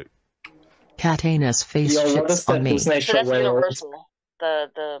update. Cat anus face Yo, what shits is that on me. Disney So show that's where Universal,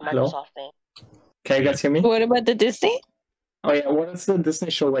 the Hello? Microsoft thing. Can you guys hear me? What about the Disney? Oh yeah, what is the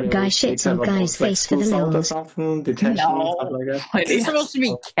Disney show where they Guy always play shits on Tevra guy's balls, like face for the School's Out or lols. something, detention, No. stuff like that? It's supposed to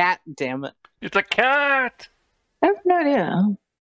be cat, damn it. It's a cat. I have no idea.